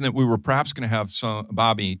anticipation that we were perhaps going to have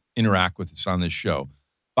Bobby interact with us on this show,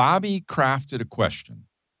 Bobby crafted a question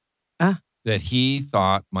that he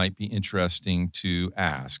thought might be interesting to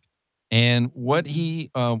ask. And what he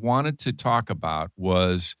wanted to talk about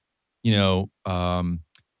was,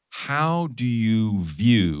 how do you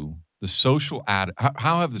view the social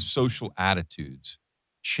how have the social attitudes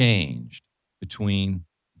changed between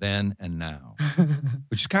then and now?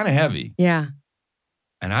 Which is kind of heavy. Yeah.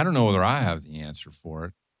 And I don't know whether I have the answer for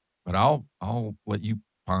it, but I'll let you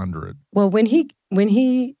ponder it. Well, when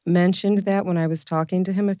he mentioned that when I was talking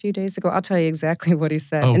to him a few days ago, I'll tell you exactly what he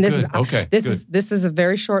said. Oh, and this good. is Okay, this is a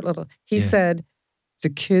very short little. He Yeah. said the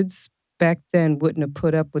kids back then wouldn't have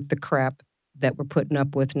put up with the crap that we're putting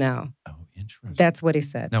up with now. Oh, interesting. That's what he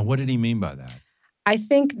said. Now, what did he mean by that? I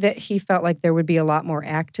think that he felt like there would be a lot more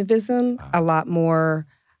activism, Wow. a lot more,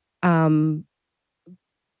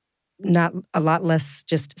 not a lot less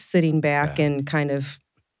just sitting back Yeah. and kind of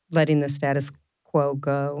letting the status quo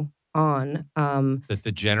go on. That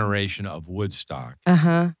the generation of Woodstock,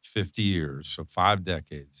 50 years, so 5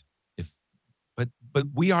 decades. But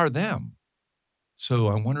we are them. So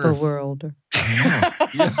I wonder The if world. I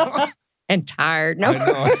know. Yeah. And tired. No. I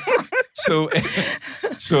know.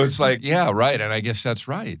 So it's like, yeah, right. And I guess that's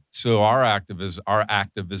right. So our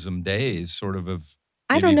activism days sort of have.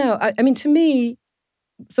 I don't know. I mean, to me,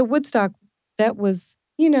 so Woodstock, that was,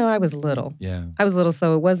 I was little. Yeah. I was little,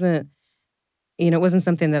 so it wasn't, it wasn't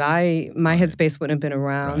something that my headspace wouldn't have been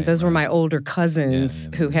around. Right, Those were right. my older cousins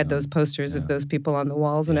Yeah, who had yeah. those posters Yeah. of those people on the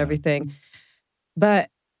walls and Yeah. everything. But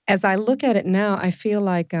as I look at it now, I feel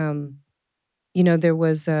like, there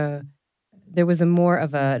was a more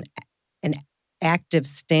of an active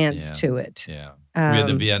stance Yeah. to it. Yeah. We had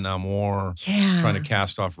the Um, Vietnam War, Yeah. trying to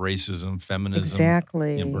cast off racism, feminism.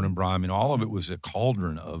 Exactly. Burning Bra. I mean, all of it was a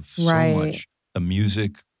cauldron of so Right. much. The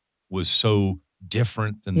music was so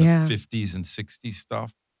different than Yeah. the 50s and 60s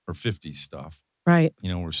stuff, or 50s stuff. Right.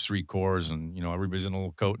 Where it's 3 chords and, everybody's in a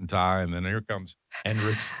little coat and tie. And then here comes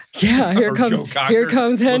Hendrix. Yeah, or Joe Cocker here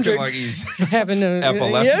comes looking Hendrix. like he's having a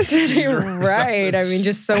epileptic yes, seizure or right. something. I mean,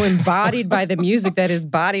 just so embodied by the music that his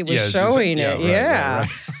body was Yeah, it's just- showing yeah, it. right, Yeah, right,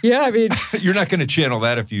 yeah. I mean, You're not going to channel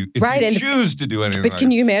that if you Right, and- choose to do anything but like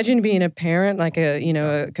can you imagine being a parent, like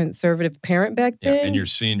a conservative parent back Yeah, then? and you're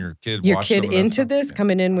seeing your kid Your watch kid some of that into stuff. this, Yeah.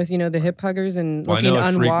 coming in with the hip huggers and Well, I looking know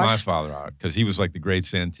it freaked my unwashed. father out because he was like the great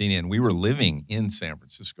Santini, and we were living in San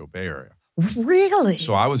Francisco Bay Area. Really?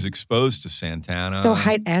 So I was exposed to Santana. So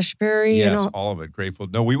Haight-Ashbury and Yes, all. all of it. Grateful.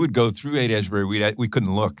 No, we would go through Haight-Ashbury. We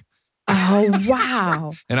couldn't look. Oh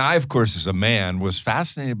wow! And I, of course, as a man, was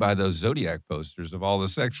fascinated by those Zodiac posters of all the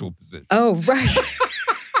sexual positions. Oh right.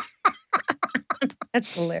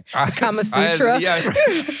 That's hilarious. The Kama I Sutra.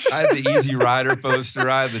 had the Easy Rider poster.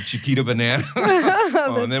 I had the Chiquita Banana. That's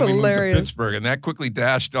and then we moved to hilarious. Pittsburgh, and that quickly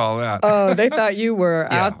dashed all that. Oh, they thought you were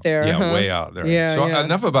Yeah, out there. Yeah, huh? way out there. Yeah, so yeah.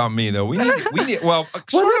 enough about me, though. We need well, Well,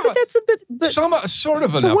 sort no, of, but that's a bit. But, sort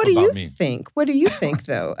of so enough what do about you me. think? What do you think,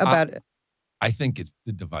 though, about it? I think it's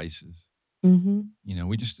the devices. Mm-hmm.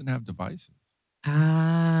 We just didn't have devices.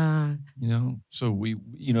 Ah, So we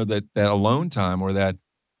that alone time, or that,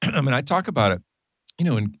 I mean, I talk about it,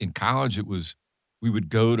 in college, we would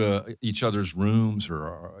go to each other's rooms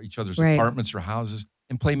or each other's Right. apartments or houses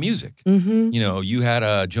and play music. mm-hmm. You had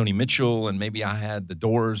Joni Mitchell, and maybe I had the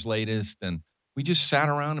Doors' latest, and we just sat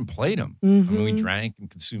around and played them. I mean, we drank and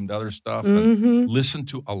consumed other stuff and Mm-hmm. listened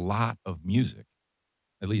to a lot of music.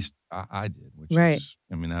 At least I did, which Right. is,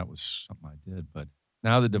 that was something I did. But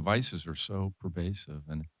now the devices are so pervasive,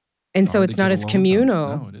 and And so hard it's to not get as alone time.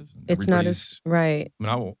 communal. No, it isn't. It's not Everybody's- as right.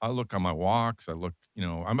 I mean, I look on my walks. I look,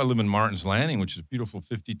 I live in Martin's Landing, which is a beautiful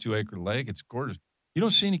 52-acre lake. It's gorgeous. You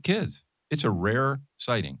don't see any kids. It's a rare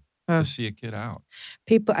sighting Huh. to see a kid out.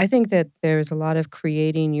 People, I think that there's a lot of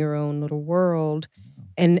creating your own little world,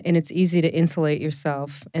 and it's easy to insulate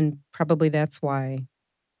yourself, and probably that's why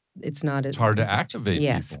it's not. It's hard to as- activate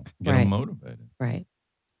Yes, people, get right. them motivated. Right.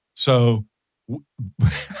 So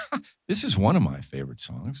this is one of my favorite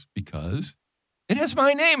songs because it has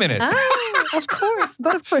my name in it. Ah, of course,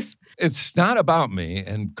 but of course. It's not about me,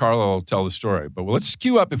 and Carlo will tell the story. But let's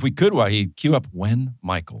cue up, if we could, Wahid, cue up When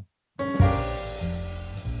Michael.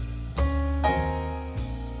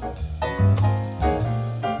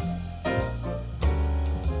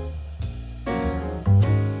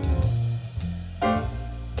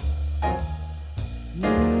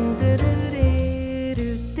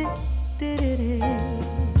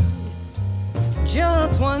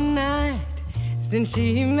 Just one night since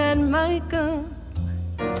she met Michael,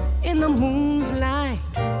 in the moon's light,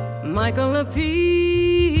 Michael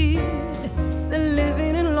appeared. The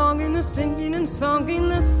living and longing, the singing and songing,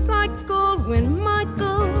 the cycle when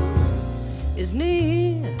Michael is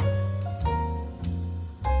near.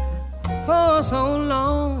 For so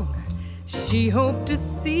long, she hoped to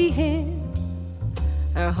see him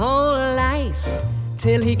her whole life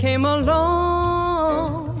till he came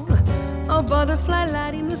along. A a butterfly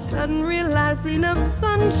lighting the sudden realizing of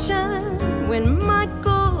sunshine when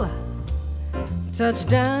Michael touched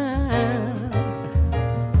down.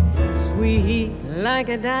 Sweet like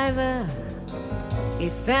a diver, he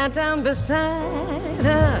sat down beside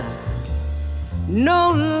her.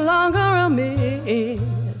 No longer a myth,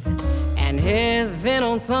 and heaven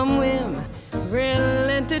on some whim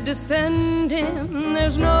relented to send him.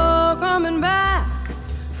 There's no coming back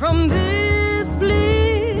from this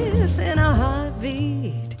bliss. In a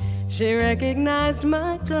heartbeat, she recognized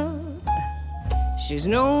Michael. She's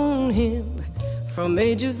known him from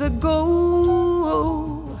ages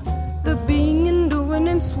ago. The being and doing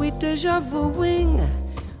and sweet deja vuing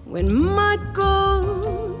when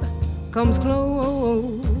Michael comes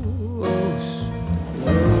close.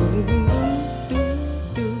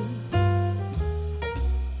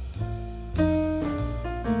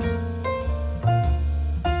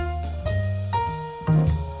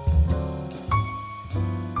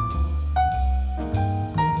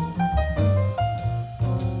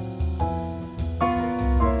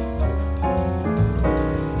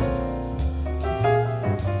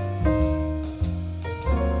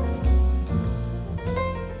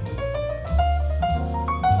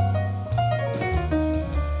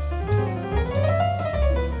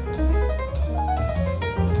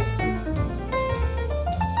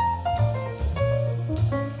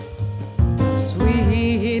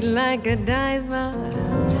 Like a diver,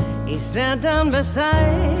 he sat down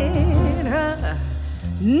beside her.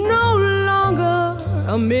 No longer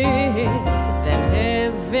a myth, then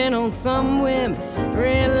heaven on some whim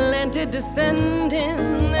relented to send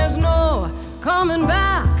him. There's no coming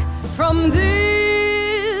back from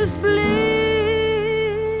this bliss.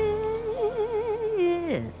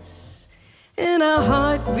 In a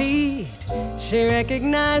heartbeat, she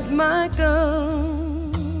recognized Michael.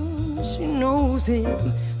 She knows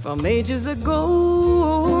him from ages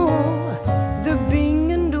ago. The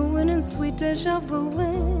being and doing and sweet deja vu.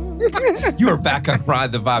 You are back on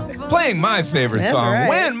Ride the Vibe, playing my favorite song, right.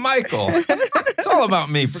 When Michael. It's all about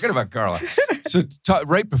me. Forget about Carla. So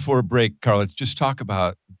right before break, Carla, just talk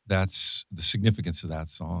about that's the significance of that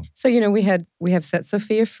song. So, we have Set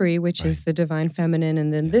Sophia Free, which is the divine feminine.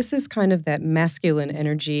 And then this is kind of that masculine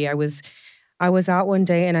energy. I was out one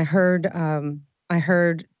day and I heard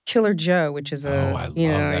Killer Joe, which is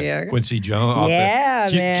Quincy Jones. Yeah,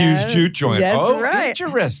 man. Q's Juke Joint. That's right.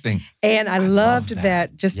 Interesting. And I loved that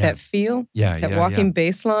feel, that walking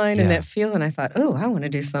bass line and that feel. And I thought, I want to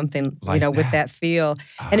do something, like with that feel.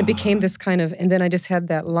 And it became this kind of, and then I just had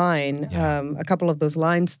that line, a couple of those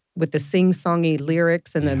lines with the sing-songy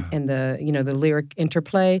lyrics and the lyric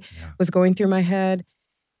interplay was going through my head.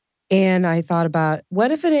 And I thought about,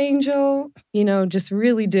 what if an angel, just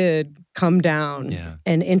really did come down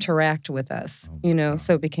and interact with us,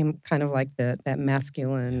 So it became kind of like that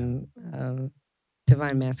masculine,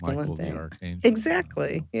 divine masculine Michael, thing. the Archangel.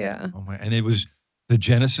 Exactly, yeah. Oh my! And it was the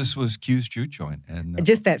genesis was Q's Juke Joint, and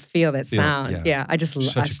just that feel, that sound. Yeah, I just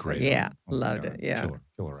such a great album. Loved it. Yeah,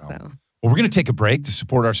 killer album. Well, we're going to take a break to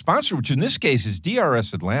support our sponsor, which in this case is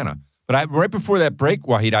DRS Atlanta. But right before that break,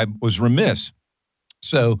 Wahid, I was remiss.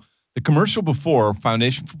 So the commercial before,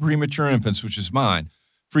 Foundation for Premature Infants, which is mine,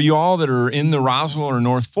 for you all that are in the Roswell or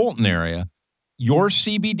North Fulton area, your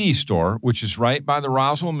CBD store, which is right by the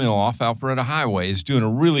Roswell Mill off Alpharetta Highway, is doing a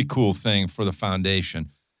really cool thing for the foundation.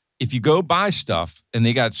 If you go buy stuff, and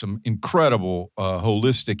they got some incredible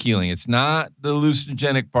holistic healing. It's not the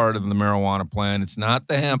hallucinogenic part of the marijuana plant. It's not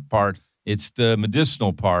the hemp part. It's the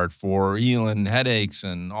medicinal part for healing headaches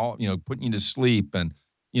and all, putting you to sleep and,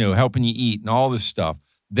 helping you eat and all this stuff.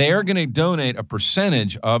 They're going to donate a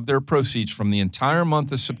percentage of their proceeds from the entire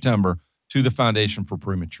month of September to the Foundation for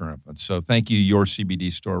Premature Infants. So thank you, your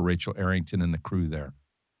CBD store, Rachel Arrington and the crew there.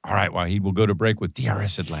 All right, Wahid, we'll go to break with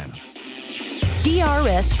DRS Atlanta.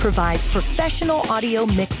 DRS provides professional audio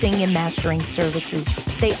mixing and mastering services.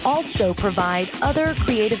 They also provide other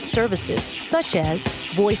creative services such as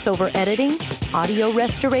voiceover editing, audio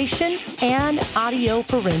restoration, and audio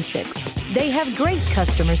forensics. They have great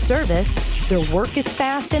customer service, their work is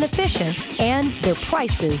fast and efficient, and their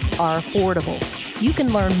prices are affordable. You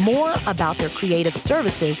can learn more about their creative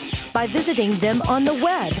services by visiting them on the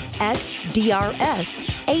web at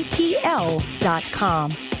drsatl.com.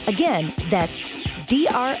 Again, that's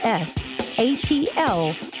drsatl.com.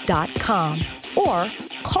 Or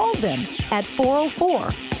call them at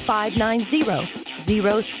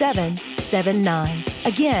 404-590-0779.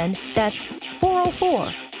 Again, that's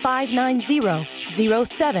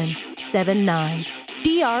 404-590-0779.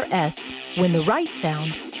 DRS, when the right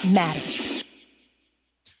sound matters.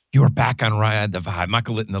 You're back on Ride the Vibe.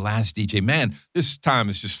 Michael Litton, the last DJ. Man, this time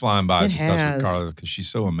is just flying by as it does with Carla because she's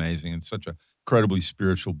so amazing and such a incredibly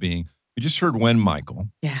spiritual being. We just heard When Michael,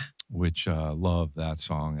 which love that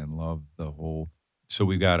song and love the whole. So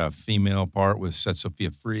we got a female part with Set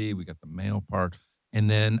Sophia Free. We got the male part. And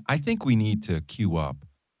then I think we need to cue up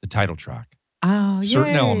the title track. Oh,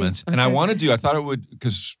 certain yay. elements. Okay. And I want to do the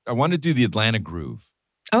Atlanta groove.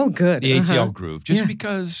 Oh, good. The ATL groove. Just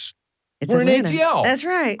because it's we're Atlanta. in ATL. That's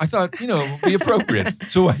right. I thought, it would be appropriate.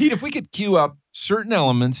 So Wahid, if we could cue up certain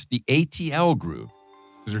elements, the ATL groove,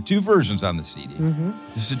 because there are two versions on the CD. Mm-hmm.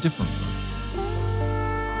 This is a different version.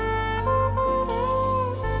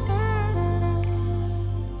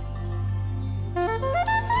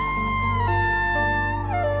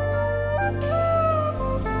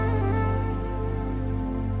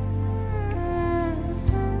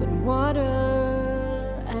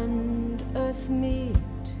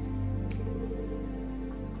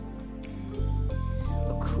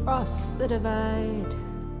 Across the divide,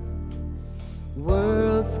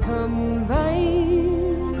 worlds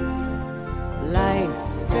combine,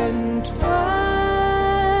 life entwined,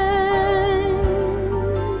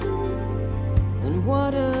 and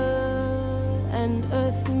water and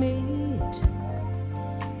earth meet,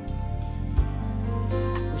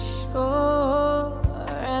 the shore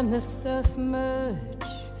and the surf merge.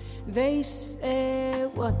 They say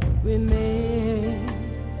what remains.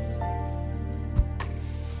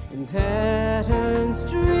 And patterns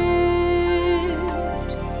drift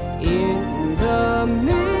in the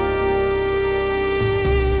mist,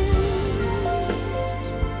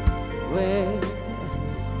 where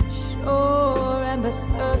shore and the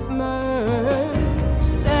surf merge,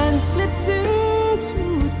 sand slips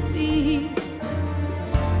into sea,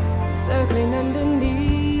 circling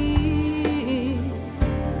underneath,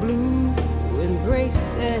 blue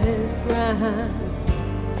embraces brown,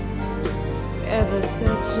 ever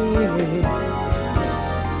touching,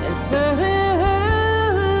 and certain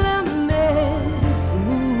elements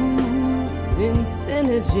move in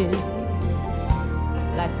synergy,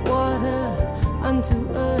 like water unto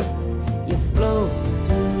earth, you flow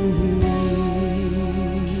through me.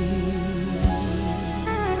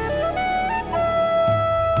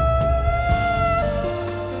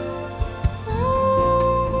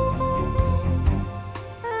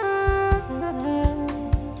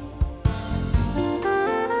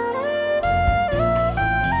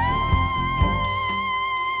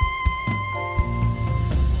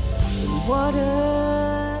 Water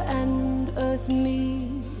and earth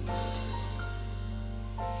meet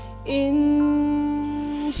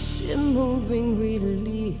in shimmering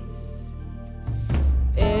release,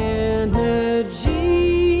 energy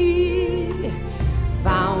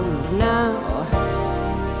bound now,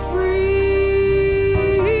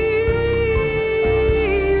 free you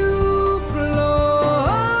flow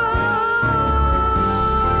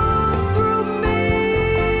through me.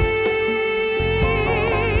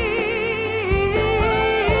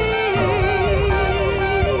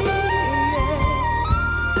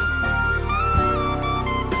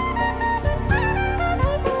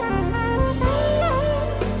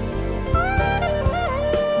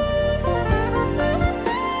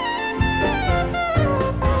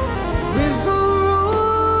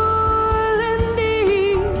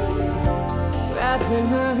 In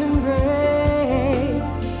her embrace,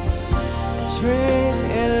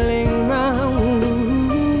 trailing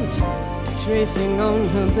round, tracing on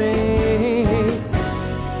her base.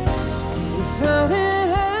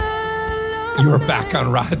 You are back on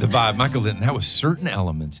Ride the Vibe. Michael Litton, that was certain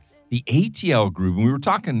elements. The ATL groove, and we were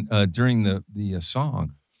talking during the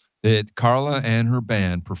song that Carla and her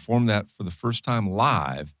band performed that for the first time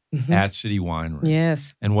live at City Winery.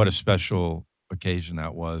 Yes. And what a special occasion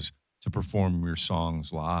that was to perform your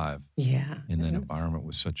songs live. Yeah. In that environment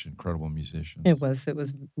with such incredible musicians. It was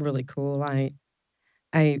really cool.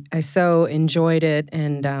 I so enjoyed it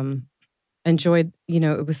and enjoyed,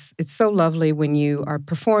 it's so lovely when you are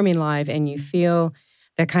performing live and you feel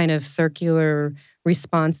that kind of circular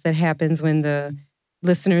response that happens when the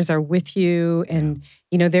listeners are with you and,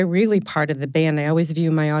 they're really part of the band. I always view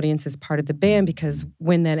my audience as part of the band because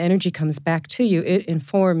when that energy comes back to you, it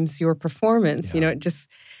informs your performance. Yeah.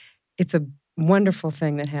 It's a wonderful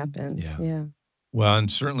thing that happens. Yeah. Well, and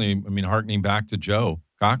certainly, hearkening back to Joe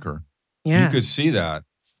Cocker, you could see that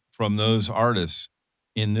from those artists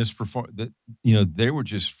in this performance, that, they were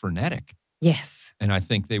just frenetic. Yes. And I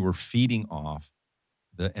think they were feeding off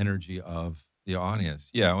the energy of the audience.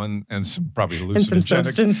 Yeah, and some probably hallucinogenics. And some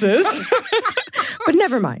substances. But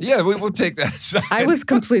never mind. Yeah, we'll take that aside. I was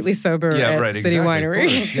completely sober at City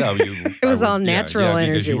Winery. Yeah, it was all natural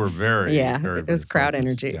energy. Because you were very, it was crowd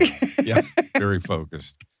focused. energy. Yeah, very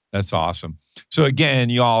focused. That's awesome. So again,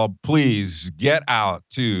 y'all, please get out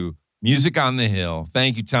to Music on the Hill.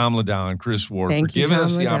 Thank you, Tom Ladow and Chris Ward, for giving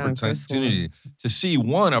us the opportunity to see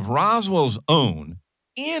one of Roswell's own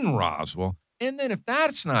in Roswell. And then if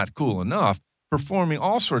that's not cool enough, performing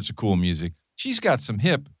all sorts of cool music. She's got some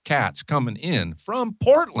hip cats coming in from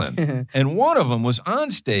Portland. And one of them was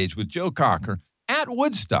on stage with Joe Cocker at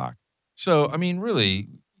Woodstock. So, I mean, really,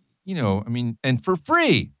 and for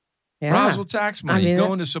free. Yeah. Roswell tax money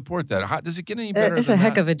going to support that. How, does it get any better? It's a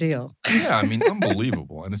heck of a deal. Yeah, I mean,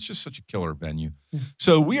 unbelievable. And it's just such a killer venue.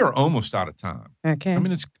 So we are almost out of time. Okay. I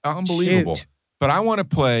mean, it's unbelievable. Shoot. But I want to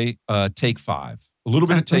play Take Five, a little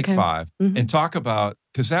bit of Take Five, and talk about,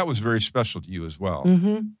 because that was very special to you as well.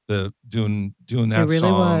 The doing that really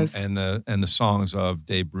song was. and the songs of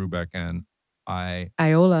Dave Brubeck and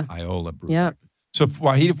Iola Brubeck. Yep. So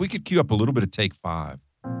Wahid, if we could cue up a little bit of Take Five,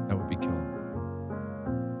 that would be killer.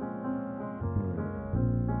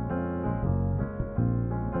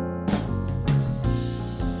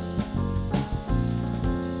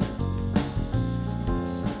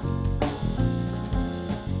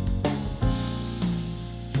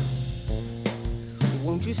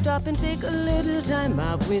 Won't you stop and take a little time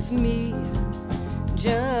out with me?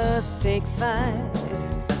 Just take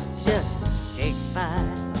 5. Just take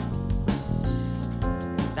 5.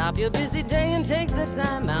 Stop your busy day and take the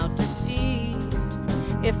time out to see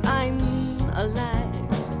if I'm alive.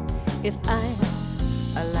 If I'm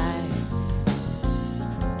alive.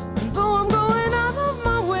 And though I'm going out of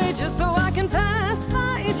my way just so I can pass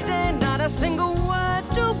by each day, not a single word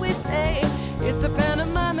do we say. It's a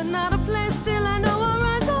pantomime and not a play. Still I know our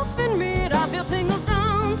eyes often meet. I feel tingles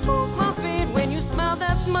down to my feet. When you smile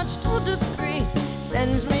that's much too discreet.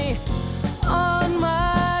 Sends me on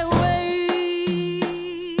my way.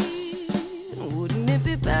 Wouldn't it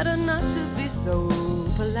be better not to be so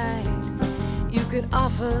polite? You could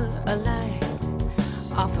offer a light.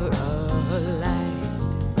 Offer a light.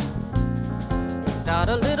 And start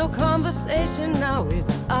a little conversation. Now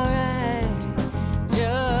it's alright.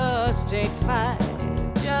 Just take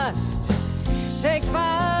 5. Just take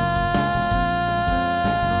 5.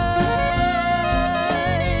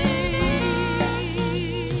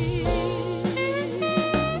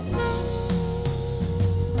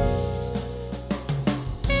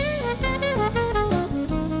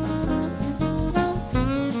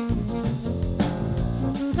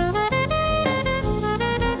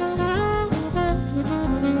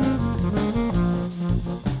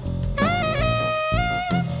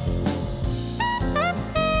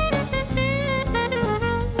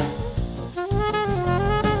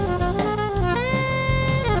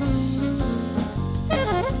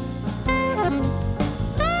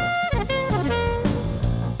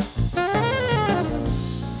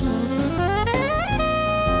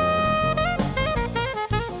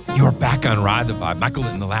 You're back on Ride the Vibe. Michael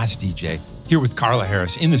Litton, the last DJ, here with Carla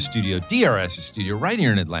Harris in the studio, DRS's studio, right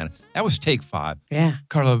here in Atlanta. That was Take 5. Yeah.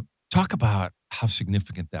 Carla, talk about how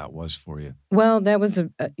significant that was for you. Well, that was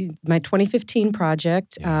my 2015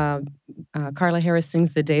 project. Yeah. Carla Harris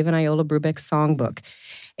sings the Dave and Iola Brubeck songbook.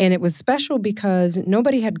 And it was special because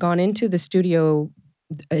nobody had gone into the studio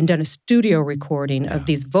and done a studio recording of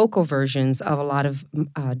these vocal versions of a lot of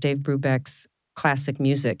Dave Brubeck's classic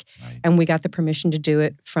music. Right. And we got the permission to do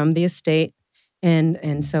it from the estate.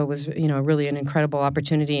 And so it was, really an incredible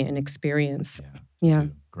opportunity and experience. Yeah.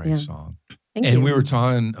 Great song. Thank you. And we were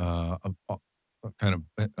talking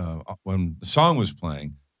when the song was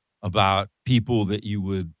playing about people that you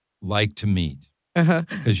would like to meet.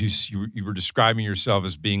 Because you were describing yourself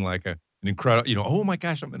as being like an incredible, oh my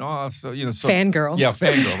gosh, I'm in awe. So, fangirl. Yeah,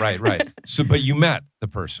 fangirl, right. So, but you met the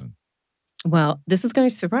person. Well, this is going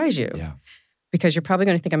to surprise you. Yeah. Because you're probably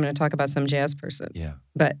going to think I'm going to talk about some jazz person. Yeah.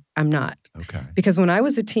 But I'm not. Okay. Because when I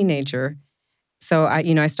was a teenager, so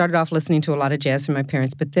I started off listening to a lot of jazz from my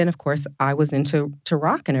parents, but then of course I was into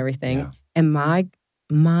rock and everything. Yeah. And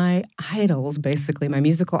my idols, basically, my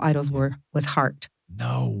musical idols was Heart.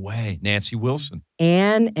 No way. Nancy Wilson.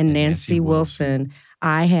 Ann and Nancy Wilson.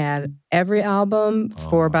 I had every album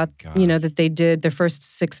for about, that they did their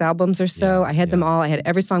first 6 albums or so. I had them all. I had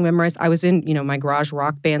every song memorized. I was in, my garage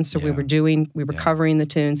rock band, so we were covering the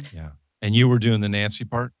tunes. Yeah. And you were doing the Nancy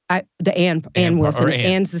part? The Ann Wilson. Ann.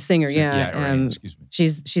 Ann's the singer, Ann, excuse me.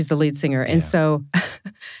 She's the lead singer. And so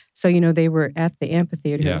So, they were at the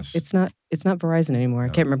amphitheater. Yes. It's not Verizon anymore. I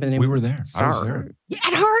No. can't remember the name. We were there. Sorry. I was there. Yeah,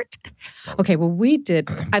 at Heart. Okay, well, we did.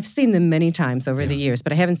 I've seen them many times over the years,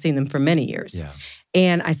 but I haven't seen them for many years. Yeah.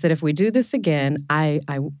 And I said, if we do this again, I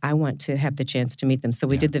want to have the chance to meet them. So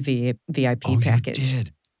we did the VIP package. You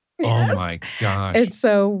did. Yes. Oh my gosh. And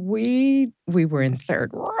so we were in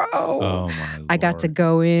third row. Oh my Lord. I got to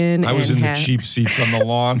go in. I was and in the cheap seats on the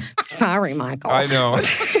lawn. Sorry, Michael. I know.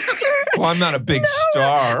 Well, I'm not a big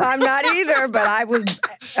star. I'm not either, but I was.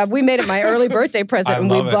 We made it my early birthday present,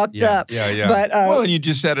 and we bucked up. Yeah. But well, and you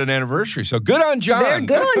just had an anniversary, so good on John. They're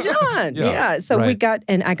good on John. Yeah. So we got,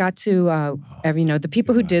 and I got to, the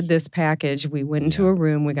people who did this package. We went into a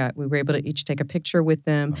room. We were able to each take a picture with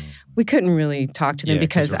them. We couldn't really talk to them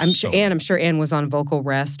because I'm sure Ann was on vocal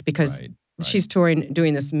rest because. Right. She's touring,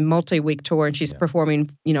 doing this multi-week tour, and she's performing,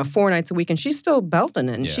 4 nights a week, and she's still belting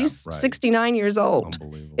it. And she's 69 years old.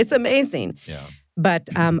 It's amazing. Yeah. But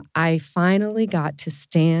I finally got to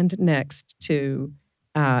stand next to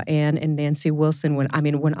Ann and Nancy Wilson. When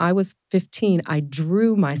I was 15, I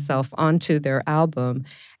drew myself onto their album.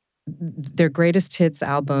 Their greatest hits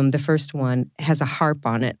album, the first one, has a harp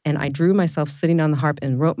on it. And I drew myself sitting on the harp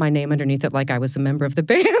and wrote my name underneath it like I was a member of the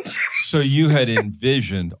band. So you had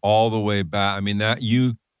envisioned all the way back.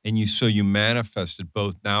 You manifested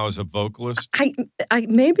both now as a vocalist.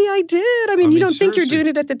 Maybe I did. You don't think you're doing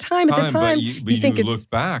it at the time. At the time, you think you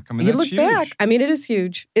look back. You that's look huge. back. It is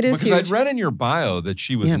huge. It is because huge. I'd read in your bio that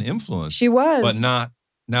she was an influence. She was, but not.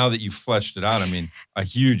 Now that you've fleshed it out, a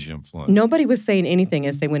huge influence. Nobody was saying anything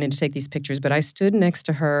as they went in to take these pictures, but I stood next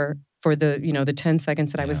to her for the 10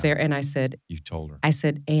 seconds that I was there, and I said, "You told her." I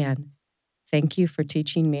said, "Ann, thank you for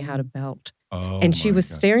teaching me how to belt." Oh, and she was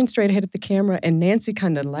staring straight ahead at the camera, and Nancy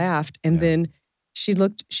kind of laughed, and then she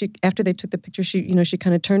looked. After they took the picture, she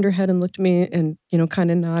kind of turned her head and looked at me, and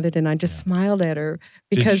kind of nodded, and I just smiled at her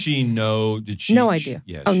because did she know? Did she? No idea.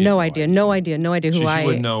 No idea who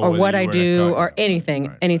I or what I do or anything.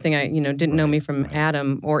 Right. Anything I didn't know me from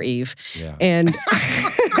Adam or Eve. Yeah. And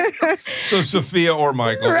so Sophia or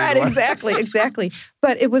Michael. Right. Exactly.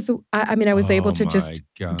 But it was. I was able to just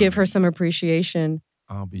give her some appreciation.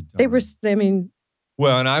 I'll be done. They were.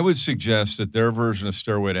 Well, and I would suggest that their version of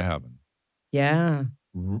Stairway to Heaven. Yeah.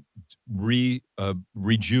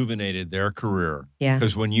 Rejuvenated their career. Yeah.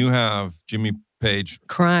 Because when you have Jimmy Page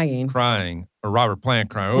crying, or Robert Plant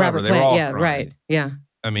crying, whoever, they were all crying. Right. Yeah.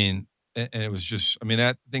 And it was just,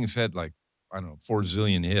 that thing's had 4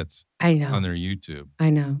 zillion hits. I know. On their YouTube. I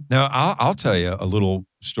know. Now, I'll tell you a little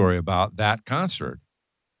story about that concert.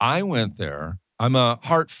 I went there. I'm a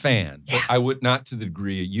Heart fan, but I would not to the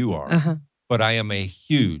degree you are, but I am a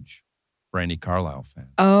huge Brandi Carlile fan.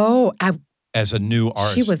 Oh, as a new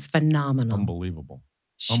artist. She was phenomenal. Unbelievable.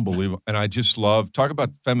 Unbelievable. And I just love, talk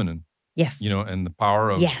about the feminine. Yes. And the power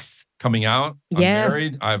of coming out. I'm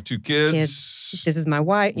married. I have 2 kids. This is my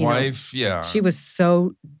wife. Yeah. She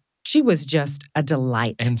was just a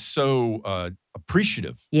delight. And so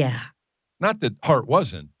appreciative. Yeah. Not that Heart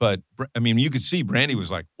wasn't, but you could see Brandi was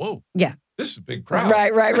like, whoa. Yeah. This is a big crowd.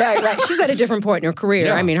 Right. She's at a different point in her career.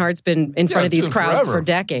 Yeah. Heart's been in front of these crowds for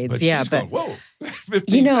decades. But she's going, whoa,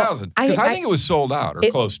 15,000. Because I think it was sold out or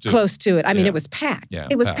close to. Close to it. It was packed. Yeah,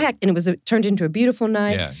 it was packed. And it turned into a beautiful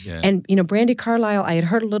night. Yeah. And, Brandi Carlile, I had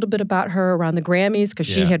heard a little bit about her around the Grammys because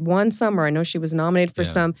she had won some, or I know she was nominated for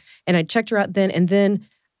some. And I checked her out then. And then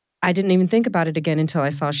I didn't even think about it again until I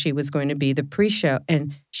saw she was going to be the pre-show.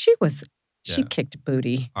 And she kicked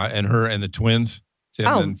booty. And her and the twins, Tim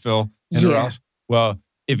and Phil, and who else? Well,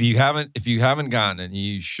 if you haven't gotten it,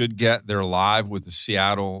 you should get their live with the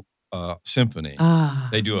Seattle Symphony.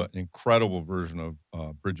 They do an incredible version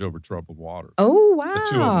of Bridge Over Troubled Water. Oh, wow. The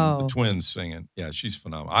 2 of them, the twins singing. Yeah, she's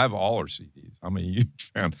phenomenal. I have all her CDs. I'm a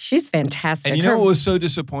huge fan. She's fantastic. And what was so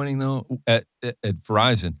disappointing, though, at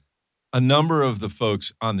Verizon? A number of the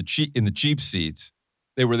folks in the cheap seats,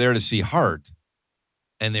 they were there to see Heart,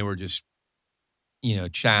 and they were just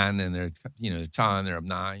chatting and they're, telling their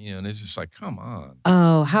and it's just like, come on.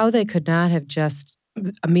 Oh, how they could not have just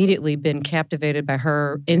immediately been captivated by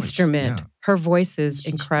her instrument. Yeah. Her voice is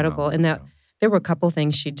incredible. And there were a couple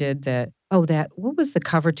things she did what was the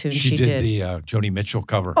cover tune she did? She did the Joni Mitchell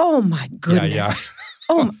cover. Oh my goodness.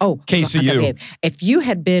 Yeah. Case of You. If you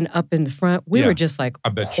had been up in the front, we were just like, I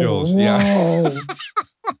bet chills. Whoa. Yeah.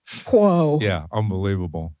 Whoa. Yeah,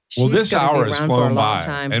 unbelible. She's well, this hour has flown by,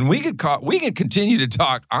 time. and we could continue to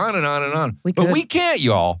talk on and on and on, but we can't,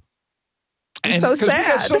 y'all. And so sad.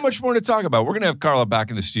 We got so much more to talk about. We're going to have Carla back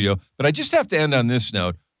in the studio, but I just have to end on this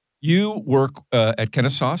note. You work at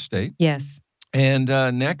Kennesaw State. Yes. And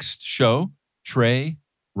next show, Trey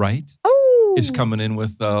Wright is coming in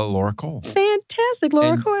with Laura Cole. Fantastic. fantastic,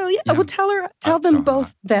 Laura Coyle. Yeah, well, tell them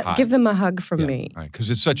both that. Hi. Give them a hug from me. Right, because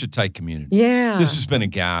it's such a tight community. Yeah. This has been a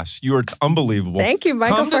gas. You are unbelievable. Thank you,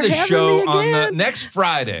 Michael, Come to for the having show me on again. the next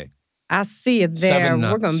Friday. I'll see you there.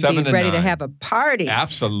 We're going to be ready to 9. have a party.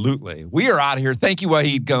 Absolutely. We are out of here. Thank you,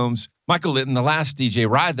 Wahid Gomes, Michael Litton, The Last DJ,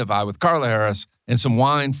 Ride the Vibe with Carla Harris, and some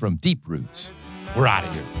wine from Deep Roots. We're out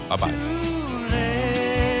of here. Bye-bye.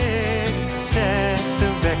 Set the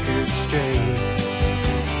record straight.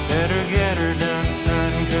 Better get her done,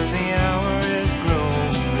 son, 'cause the hour is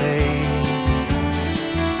growing late.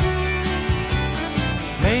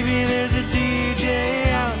 Maybe there's a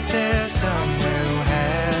DJ out there somewhere who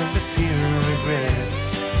has a few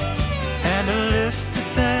regrets and a list of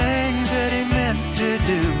things that he meant to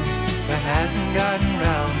do but hasn't gotten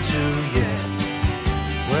round to yet.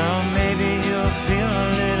 Well, maybe he'll feel a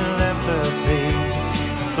little empathy.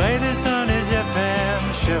 Play this on his FM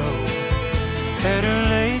show. Better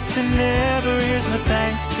late than never. Here's my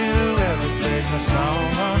thanks to whoever plays my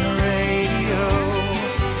song on the radio.